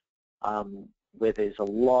times where there's a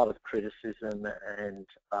lot of criticism, and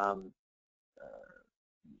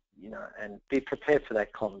you know, and be prepared for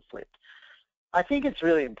that conflict. I think it's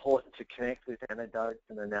really important to connect with anecdotes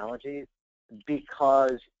and analogies,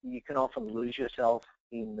 because you can often lose yourself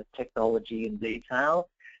in the technology in detail.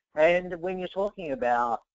 And when you're talking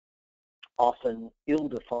about often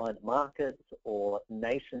ill-defined markets or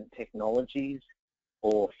nascent technologies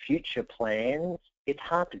or future plans, it's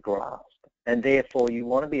hard to grasp. And therefore, you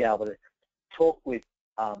want to be able to talk with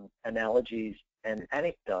analogies and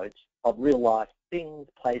anecdotes of real-life things,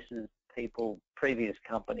 places, people, previous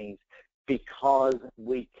companies, because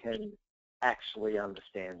we can actually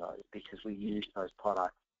understand those, because we use those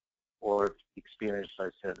products or experience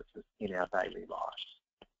those services in our daily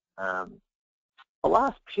lives. The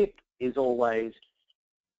last tip is always,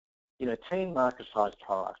 you know, team, market size,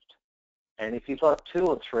 product. And if you've got two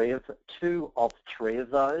of three of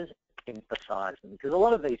those, emphasize them, because a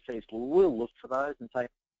lot of VCs will look for those and say,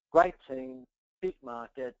 great team, big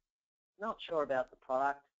market, not sure about the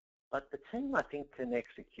product, but the team I think can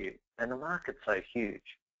execute, and the market's so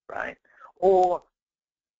huge, right? Or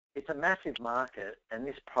it's a massive market and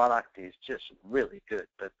this product is just really good,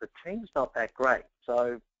 but the team's not that great.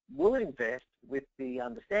 So will invest with the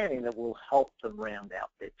understanding that will help them round out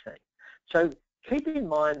their team. So keep in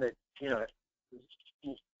mind that, you know,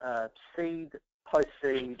 seed,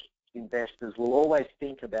 post-seed investors will always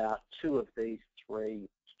think about two of these three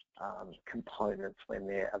components when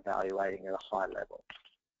they're evaluating at a high level.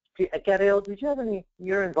 Gadiel, did you have any,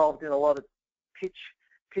 you're involved in a lot of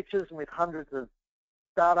pitches with hundreds of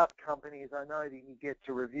startup companies. I know that you get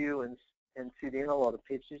to review and sit in a lot of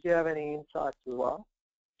pitches. Do you have any insights as well?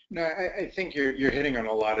 No, I think you're hitting on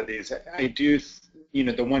a lot of these. I do, you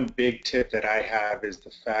know, the one big tip that I have is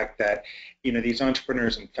the fact that, you know, these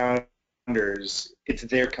entrepreneurs and founders, it's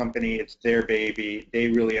their company, it's their baby. They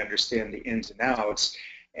really understand the ins and outs,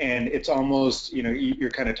 and it's almost, you know, you're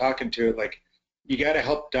kind of talking to it like, you got to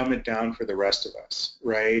help dumb it down for the rest of us,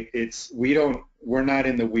 right? We're not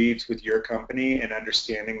in the weeds with your company and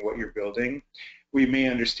understanding what you're building. We may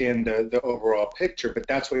understand the overall picture, but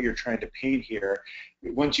that's what you're trying to paint here.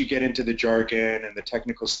 Once you get into the jargon and the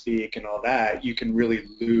technical speak and all that, you can really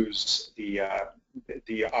lose the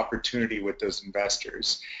opportunity with those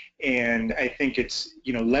investors. And I think it's,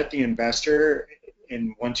 you know, let the investor,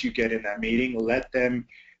 and once you get in that meeting, let them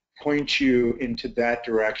point you into that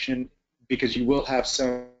direction, because you will have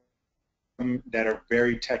some that are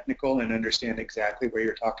very technical and understand exactly what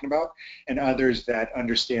you're talking about, and others that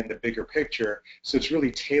understand the bigger picture. So it's really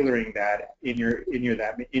tailoring that in your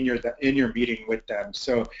meeting with them.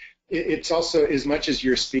 So it's also, as much as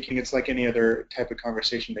you're speaking, it's like any other type of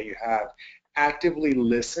conversation that you have. Actively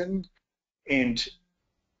listen and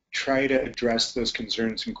try to address those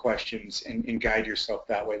concerns and questions and guide yourself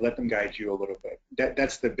that way. Let them guide you a little bit.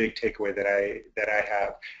 That's the big takeaway that I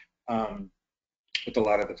have. With a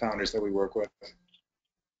lot of the founders that we work with.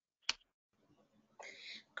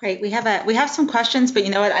 Great. We have some questions, but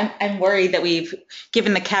you know what? I'm worried that we've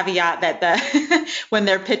given the caveat that when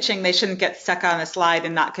they're pitching, they shouldn't get stuck on a slide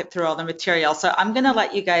and not get through all the material. So I'm going to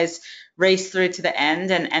let you guys race through to the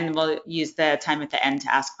end, and we'll use the time at the end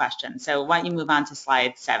to ask questions. So why don't you move on to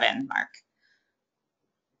slide 7, Mark?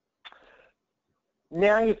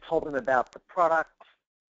 Now you've told them about the product,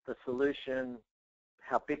 the solution,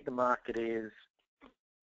 how big the market is.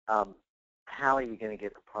 How are you going to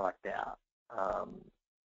get the product out?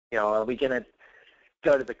 You know, are we going to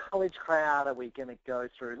go to the college crowd? Are we going to go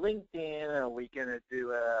through LinkedIn? Are we going to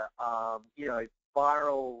do a you know,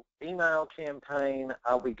 viral email campaign?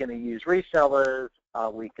 Are we going to use resellers?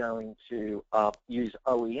 Are we going to use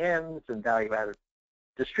OEMs and value-added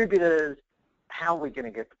distributors? How are we going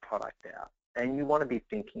to get the product out? And you want to be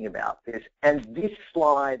thinking about this. And this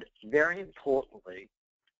slide, very importantly,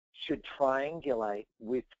 should triangulate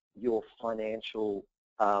with your financial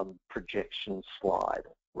projection slide,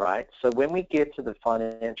 right? So when we get to the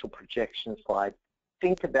financial projection slide,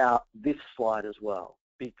 think about this slide as well,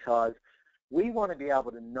 because we want to be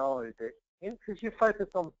able to know that, because you're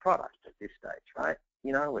focused on the product at this stage, right?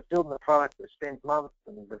 You know, we're building the product, we've spent months,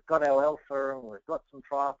 and we've got our alpha, and we've got some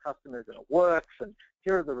trial customers, and it works, and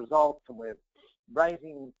here are the results, and we're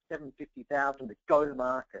raising $750,000 to go to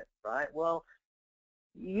market, right? Well,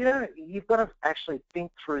 you know, you've got to actually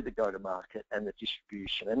think through the go-to-market and the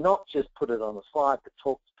distribution, and not just put it on a slide, but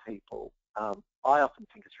talk to people. I often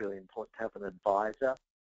think it's really important to have an advisor.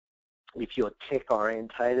 If you're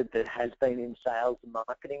tech-orientated that has been in sales and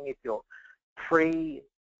marketing, if you're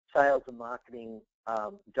pre-sales and marketing,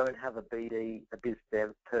 don't have a BD, a biz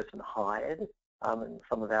dev person hired, and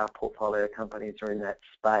some of our portfolio companies are in that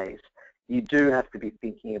space, you do have to be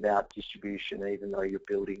thinking about distribution even though you're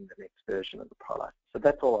building the next version of the product. So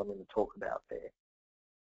that's all I'm going to talk about there.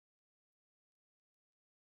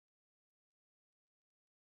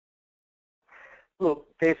 Look,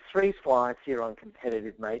 there's 3 slides here on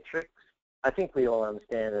competitive matrix. I think we all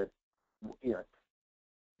understand that, you know,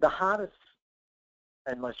 the hardest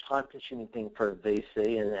and most time-consuming thing for a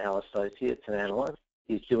VC and our associates and analysts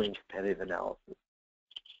is doing competitive analysis.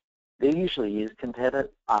 There usually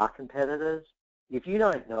are competitors. If you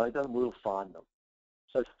don't know them, we'll find them.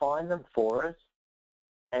 So find them for us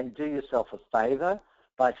and do yourself a favor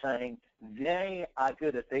by saying they are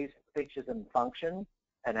good at these features and functions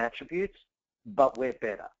and attributes, but we're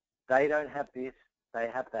better. They don't have this, they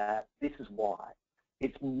have that. This is why.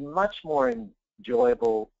 It's much more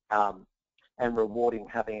enjoyable and rewarding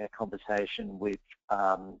having a conversation with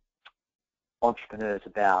entrepreneurs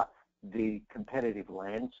about the competitive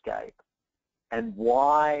landscape and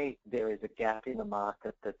why there is a gap in the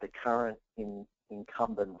market that the current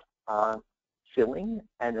incumbents aren't filling,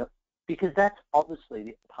 and because that's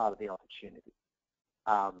obviously part of the opportunity.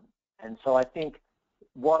 And so I think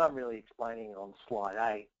what I'm really explaining on slide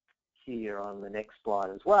 8 here on the next slide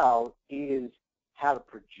as well is how to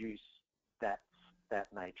produce that that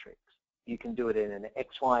matrix. You can do it in an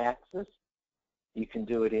XY axis. You can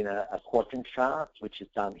do it in a quadrant chart, which is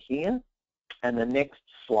done here. And the next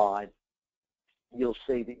slide, you'll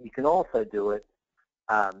see that you can also do it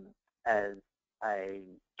as a,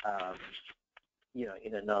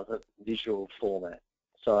 in another visual format.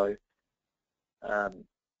 So,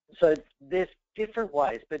 so there's different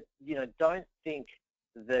ways, but don't think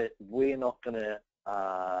that we're not going to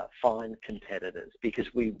find competitors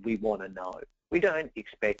because we want to know. We don't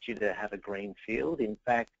expect you to have a green field. In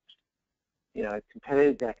fact,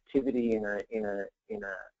 competitive activity in a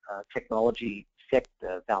technology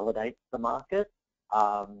sector validates the market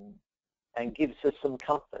and gives us some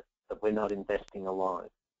comfort that we're not investing alone,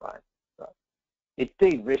 right? So it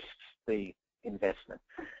de-risks the investment.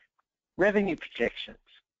 Revenue projections.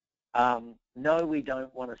 No, we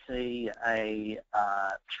don't want to see a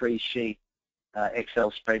 3-sheet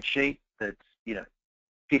Excel spreadsheet that's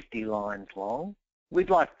 50 lines long. We'd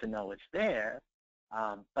like to know it's there,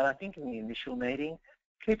 but I think in the initial meeting,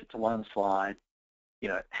 keep it to one slide.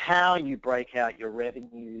 How you break out your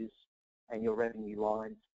revenues and your revenue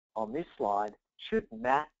lines on this slide should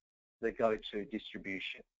map the go-to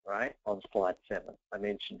distribution, right, on slide 7. I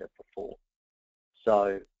mentioned it before.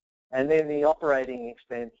 So, and then the operating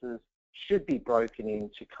expenses should be broken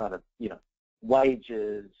into kind of,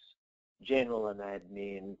 wages, general and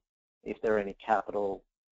admin, if there are any capital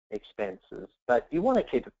expenses. But you want to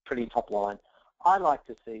keep it pretty top line. I like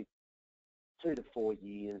to see 2 to 4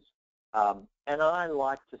 years, and I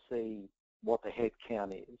like to see what the head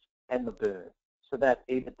count is and the burn. So that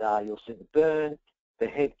EBITDA, you'll see the burn, the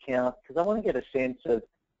head count, because I want to get a sense of,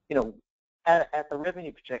 at the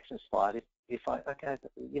revenue projection slide, if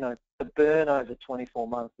the burn over 24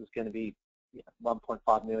 months is going to be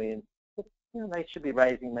 1.5 million, they should be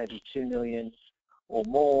raising maybe 2 million or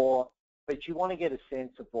more, but you want to get a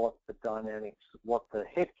sense of what the dynamics, what the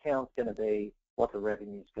head count's going to be, what the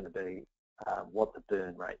revenue's going to be, what the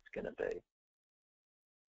burn rate's going to be.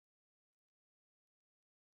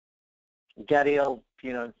 Gadiel,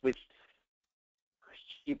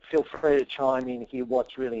 you feel free to chime in here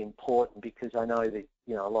what's really important, because I know that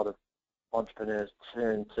a lot of entrepreneurs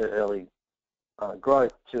turn to early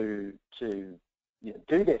growth to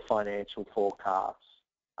do their financial forecasts,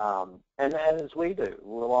 and as we do,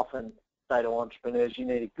 we'll often say to entrepreneurs, you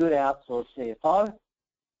need a good outsourced CFO,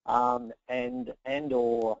 and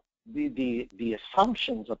or the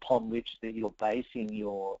assumptions upon which that you're basing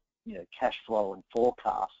your cash flow and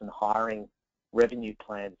forecasts and hiring revenue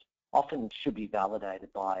plans often should be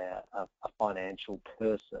validated by a financial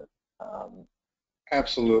person.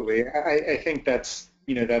 Absolutely. I think that's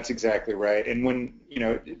exactly right. And when,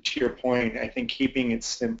 to your point, I think keeping it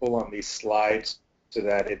simple on these slides so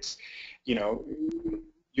that it's,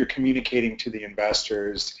 you're communicating to the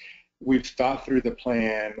investors, we've thought through the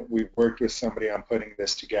plan, we've worked with somebody on putting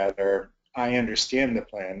this together, I understand the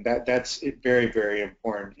plan. That's very, very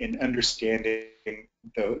important in understanding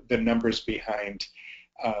the numbers behind,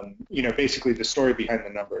 basically the story behind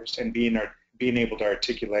the numbers, and being able to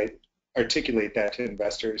articulate that to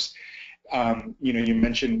investors. You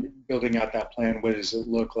mentioned building out that plan. What does it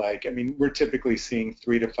look like? I mean, we're typically seeing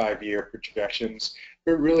 3 to 5 year projections,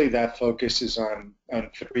 but really that focus is on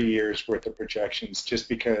 3 years worth of projections, just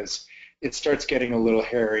because it starts getting a little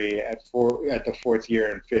hairy at the 4th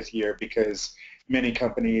year and 5th year, because many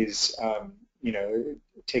companies,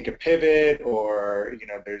 take a pivot, or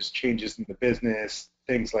there's changes in the business,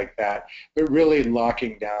 things like that. But really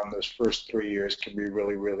locking down those first 3 years can be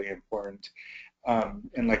really, really important.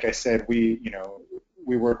 And like I said, we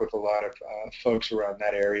work with a lot of folks around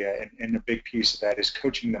that area, and a big piece of that is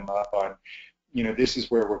coaching them up on, this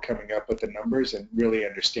is where we're coming up with the numbers, and really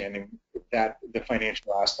understanding that the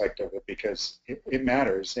financial aspect of it, because it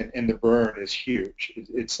matters, and the burn is huge.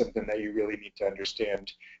 It's something that you really need to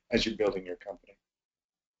understand as you're building your company.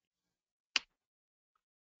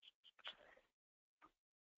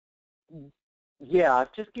 Yeah,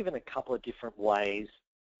 I've just given a couple of different ways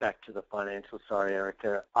back to the financial. Sorry,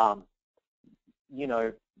 Erica.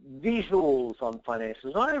 Visuals on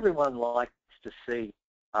financials. Not everyone likes to see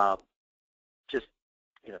just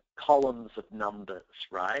columns of numbers,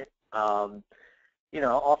 right?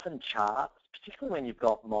 Often charts, particularly when you've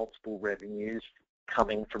got multiple revenues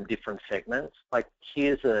coming from different segments. Like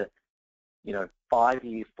here's a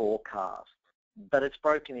 5-year forecast, but it's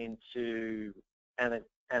broken into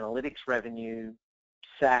analytics revenue,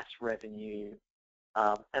 SaaS revenue,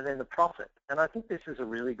 and then the profit. And I think this is a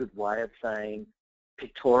really good way of saying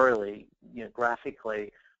pictorially,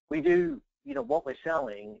 graphically, we do what we're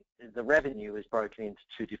selling, the revenue is broken into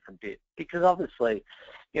two different bits. Because obviously,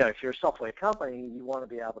 if you're a software company, you want to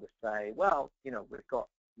be able to say, well,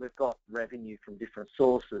 we've got revenue from different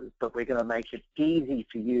sources, but we're going to make it easy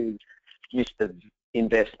for you, Mr.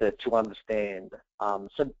 Investor, to understand.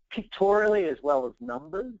 So pictorially as well as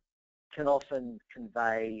numbers can often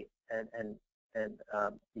convey and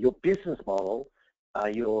your business model,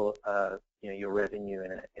 your revenue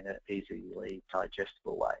in an easily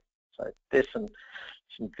digestible way. So there's some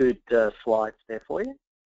good slides there for you.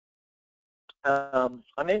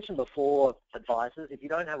 I mentioned before advisors. If you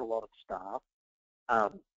don't have a lot of staff,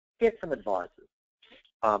 get some advisors.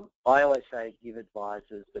 I always say give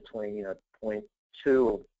advisors between 0.2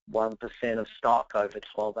 or 1% of stock over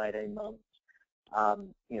 12, 18 months.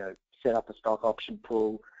 Set up a stock option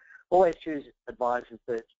pool. Always choose advisors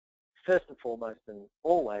that first and foremost and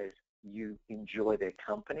always you enjoy their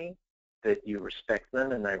company, that you respect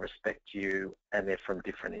them and they respect you, and they're from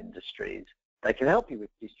different industries. They can help you with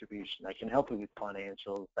distribution. They can help you with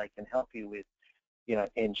financials. They can help you with,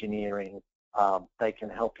 engineering. They can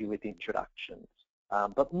help you with introductions.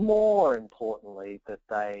 But more importantly, that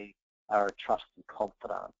they are a trusted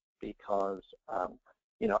confidant, because,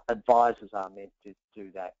 advisors are meant to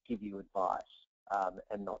do that, give you advice,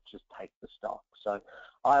 and not just take the stock. So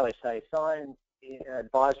I always say sign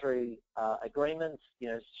advisory agreements,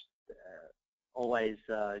 always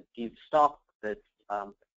give stock that's,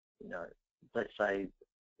 let's say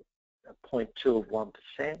 0.2 of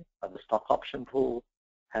 1% of the stock option pool,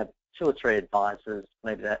 have 2 or 3 advisors,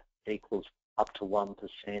 maybe that equals up to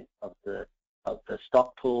 1% of the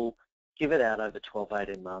stock pool, give it out over 12,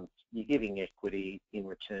 18 months. You're giving equity in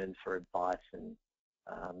return for advice, and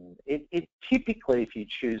it typically, if you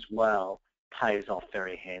choose well, pays off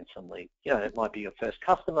very handsomely. It might be your first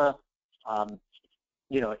customer.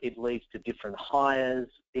 It leads to different hires.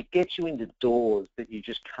 It gets you into doors that you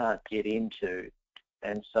just can't get into.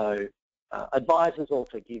 And so advisors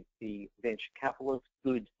also give the venture capitalists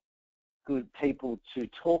good people to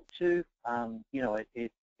talk to.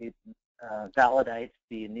 It validates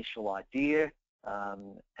the initial idea,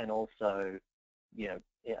 and also, it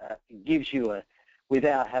gives you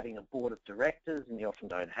without having a board of directors, and you often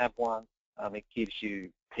don't have one, it gives you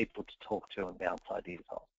people to talk to and bounce ideas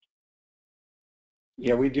off.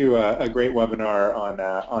 Yeah, we do a great webinar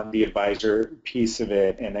on the advisor piece of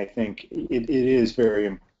it, and I think it is very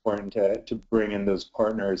important to bring in those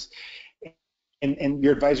partners. And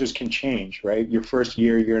your advisors can change, right? Your first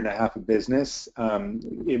year and a half of business,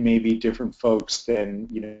 it may be different folks than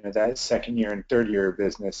that second year and third year of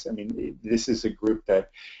business. I mean, this is a group that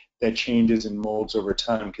changes and molds over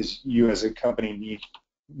time, because you as a company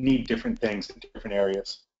need different things in different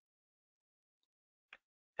areas.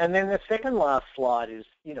 And then the second last slide is,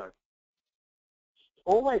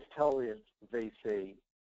 always tell the VC,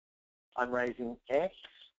 I'm raising X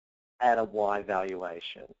at a Y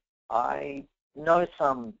valuation. I know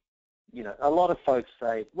a lot of folks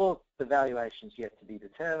say, look, the valuation's yet to be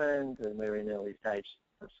determined and we're in early stage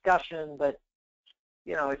discussion, but,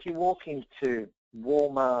 if you walk into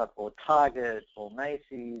Walmart or Target or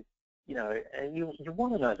Macy's, and you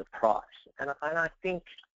want to know the price. And I think,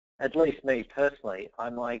 at least me personally,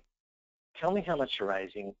 I'm like, tell me how much you're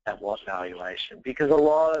raising at what valuation, because a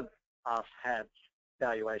lot of us have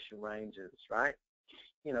valuation ranges, right?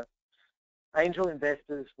 Angel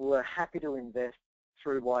investors were happy to invest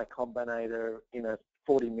through Y Combinator in a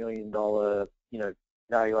 $40 million,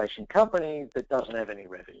 valuation company that doesn't have any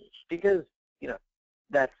revenue, because,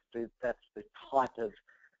 that's the type of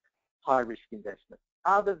high-risk investment.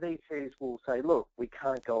 Other VCs will say, look, we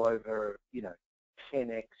can't go over,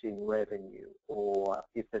 10x in revenue, or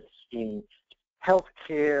if it's in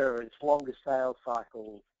healthcare, it's longer sales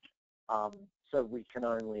cycles, so we can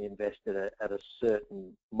only invest at a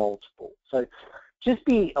certain multiple. So just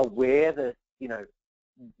be aware that,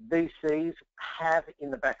 VCs have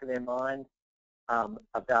in the back of their mind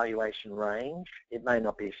a valuation range. It may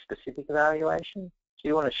not be a specific valuation, so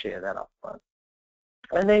you want to share that up front.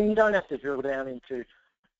 And then you don't have to drill down into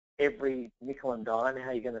every nickel and dime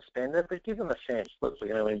how you're going to spend it, but give them a sense. Look, we're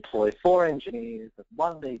going to employ 4 engineers and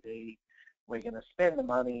 1 BD. We're going to spend the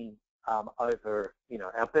money over,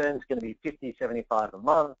 our burn's going to be 50, 75 a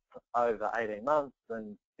month over 18 months,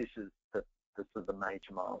 and this is the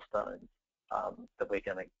major milestone that we're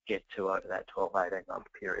going to get to over that 12, 18-month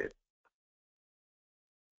period.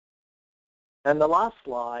 And the last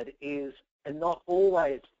slide is, and not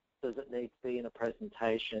always does it need to be in a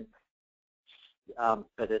presentation,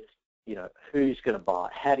 but it's, who's going to buy?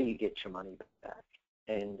 How do you get your money back?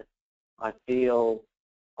 And I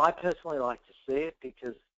personally like to see it,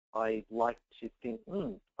 because I like to think,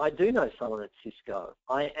 I do know someone at Cisco.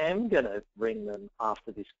 I am going to ring them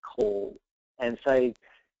after this call and say,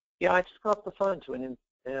 yeah, I just got off the phone to an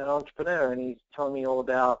entrepreneur and he's telling me all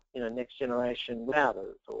about, next generation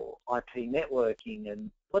routers or IP networking,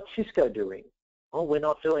 and what's Cisco doing? Oh, we're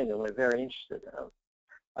not doing it. We're very interested.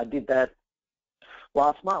 I did that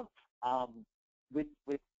last month with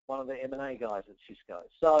one of the M&A guys at Cisco.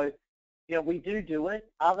 So, we do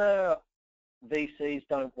it. Other VCs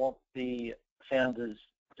don't want the founders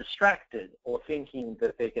distracted or thinking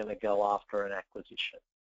that they're going to go after an acquisition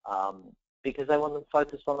because they want them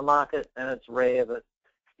focused on the market, and it's rare that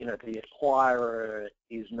the acquirer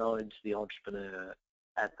is known to the entrepreneur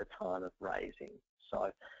at the time of raising.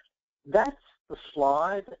 So that's the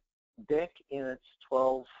slide deck in its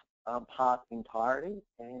 12-part entirety,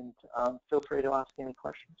 and feel free to ask any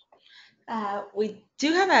questions. We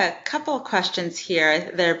do have a couple of questions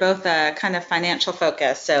here. They're both kind of financial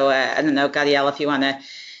focused. So I don't know, Gadiel, if you want to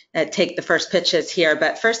take the first pitches here.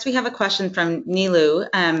 But first we have a question from Nilu,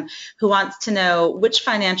 who wants to know which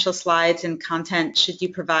financial slides and content should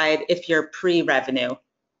you provide if you're pre-revenue?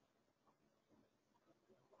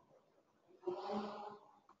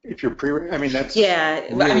 If you're that's yeah,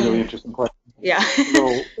 really interesting question. Yeah.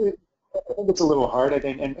 I think it's a little hard, I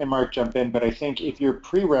think, and Mark, jump in, but I think if you're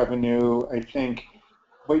pre-revenue, I think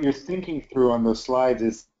what you're thinking through on those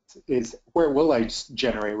slides is where will I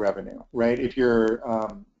generate revenue, right? If you're,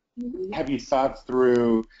 have you thought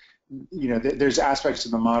through, there's aspects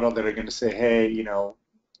of the model that are going to say, hey,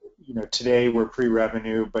 today we're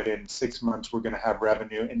pre-revenue, but in 6 months we're going to have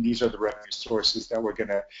revenue, and these are the revenue sources that we're going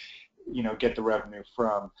to, get the revenue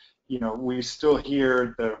from. We still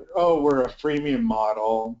hear we're a freemium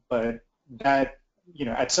model, but that,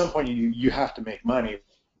 at some point you have to make money,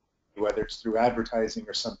 whether it's through advertising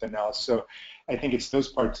or something else. So I think it's those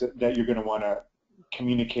parts that you're going to want to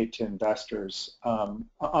communicate to investors. On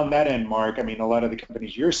that end, Mark, a lot of the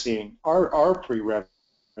companies you're seeing are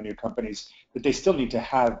pre-revenue companies, but they still need to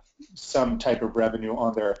have some type of revenue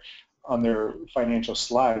on their financial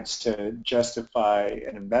slides to justify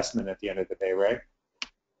an investment at the end of the day, right?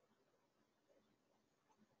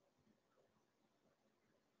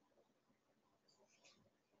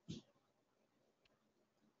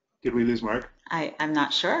 Did we lose Mark? I'm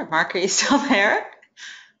not sure. Mark, are you still there?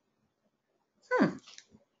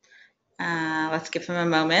 Let's give him a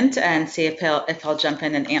moment and see if he'll jump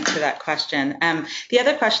in and answer that question. The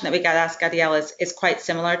other question that we got asked, Gadiel, is quite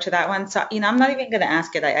similar to that one. So, I'm not even going to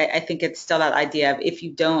ask it. I think it's still that idea of if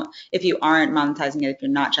you aren't monetizing it, if you're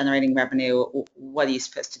not generating revenue, what are you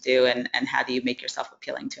supposed to do, and how do you make yourself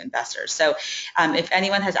appealing to investors? So, if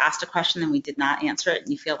anyone has asked a question and we did not answer it, and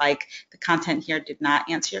you feel like the content here did not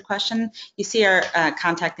answer your question, you see our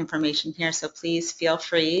contact information here. So please feel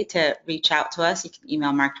free to reach out to us. You can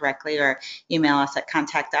email Mark directly or email us at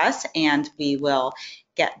contact us, and we will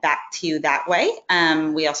get back to you that way.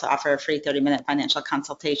 We also offer a free 30-minute financial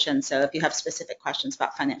consultation. So if you have specific questions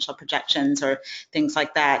about financial projections or things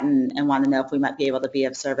like that and want to know if we might be able to be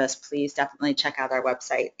of service, please definitely check out our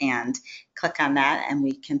website and click on that, and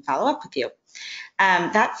we can follow up with you.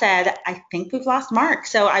 That said, I think we've lost Mark.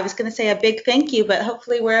 So I was going to say a big thank you, but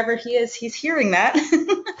hopefully wherever he is, he's hearing that.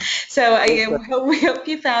 So we hope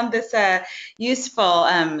you found this useful,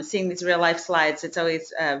 seeing these real life slides. It's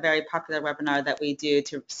always a very popular webinar that we do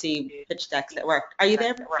to see pitch decks that work. Are you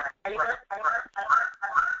there?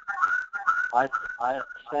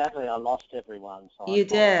 Sadly, I lost everyone. So you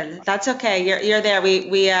did. That's okay. You're there.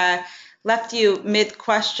 We left you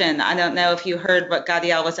mid-question. I don't know if you heard what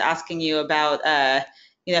Gadiel was asking you about,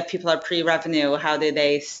 if people are pre-revenue, how do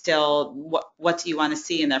they still, what do you want to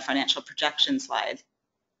see in their financial projection slide?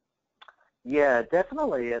 Yeah,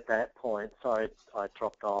 definitely at that point. Sorry, I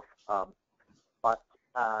dropped off. But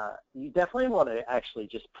you definitely want to actually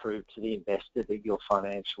just prove to the investor that you're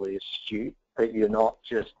financially astute, that you're not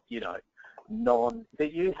just,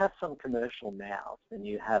 that you have some commercial nous and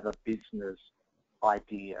you have a business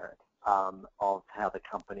idea of how the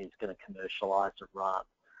company is going to commercialize and run.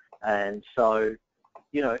 And so,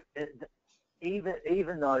 even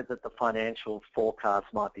though that the financial forecast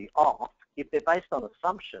might be off, if they're based on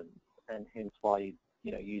assumptions, and hence why you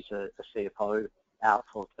use a CFO out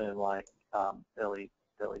for a firm like early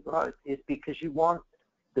growth, is because you want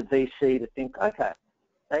the VC to think, okay,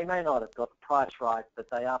 they may not have got the price right, but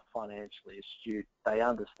they are financially astute. They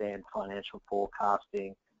understand financial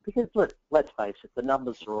forecasting. Because let's face it, the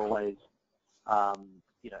numbers are always,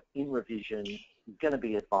 in revision, going to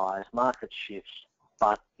be advised, market shifts,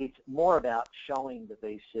 but it's more about showing the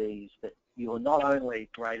VCs that you're not only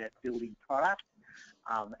great at building product,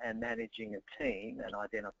 and managing a team and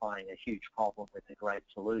identifying a huge problem with a great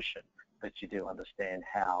solution, but you do understand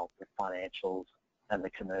how the financials and the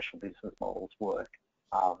commercial business models work.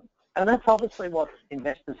 And that's obviously what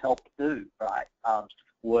investors help do, right?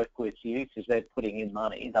 Work with you, because they're putting in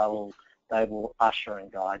money. They will usher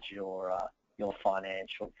and guide your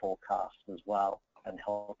financial forecast as well and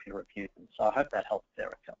help you review them. So I hope that helps,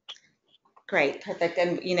 Erica. Great, perfect.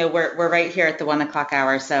 And we're right here at the 1 o'clock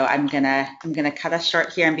hour, so I'm gonna cut us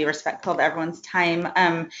short here and be respectful of everyone's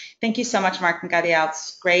time. Thank you so much, Mark and Gadiel.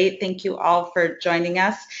 It's great. Thank you all for joining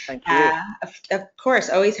us. Thank you. Of course,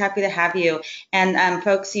 always happy to have you. And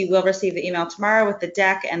folks, you will receive the email tomorrow with the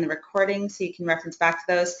deck and the recording, so you can reference back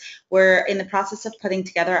to those. We're in the process of putting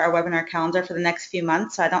together our webinar calendar for the next few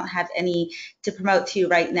months, so I don't have any to promote to you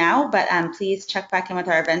right now, but please check back in with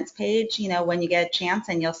our events page, when you get a chance,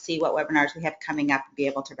 and you'll see what webinars we have coming up and be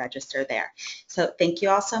able to register there. So thank you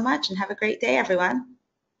all so much and have a great day, everyone.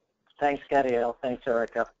 Thanks, Gadiel. Thanks,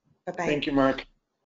 Erica. Bye-bye. Thank you, Mark.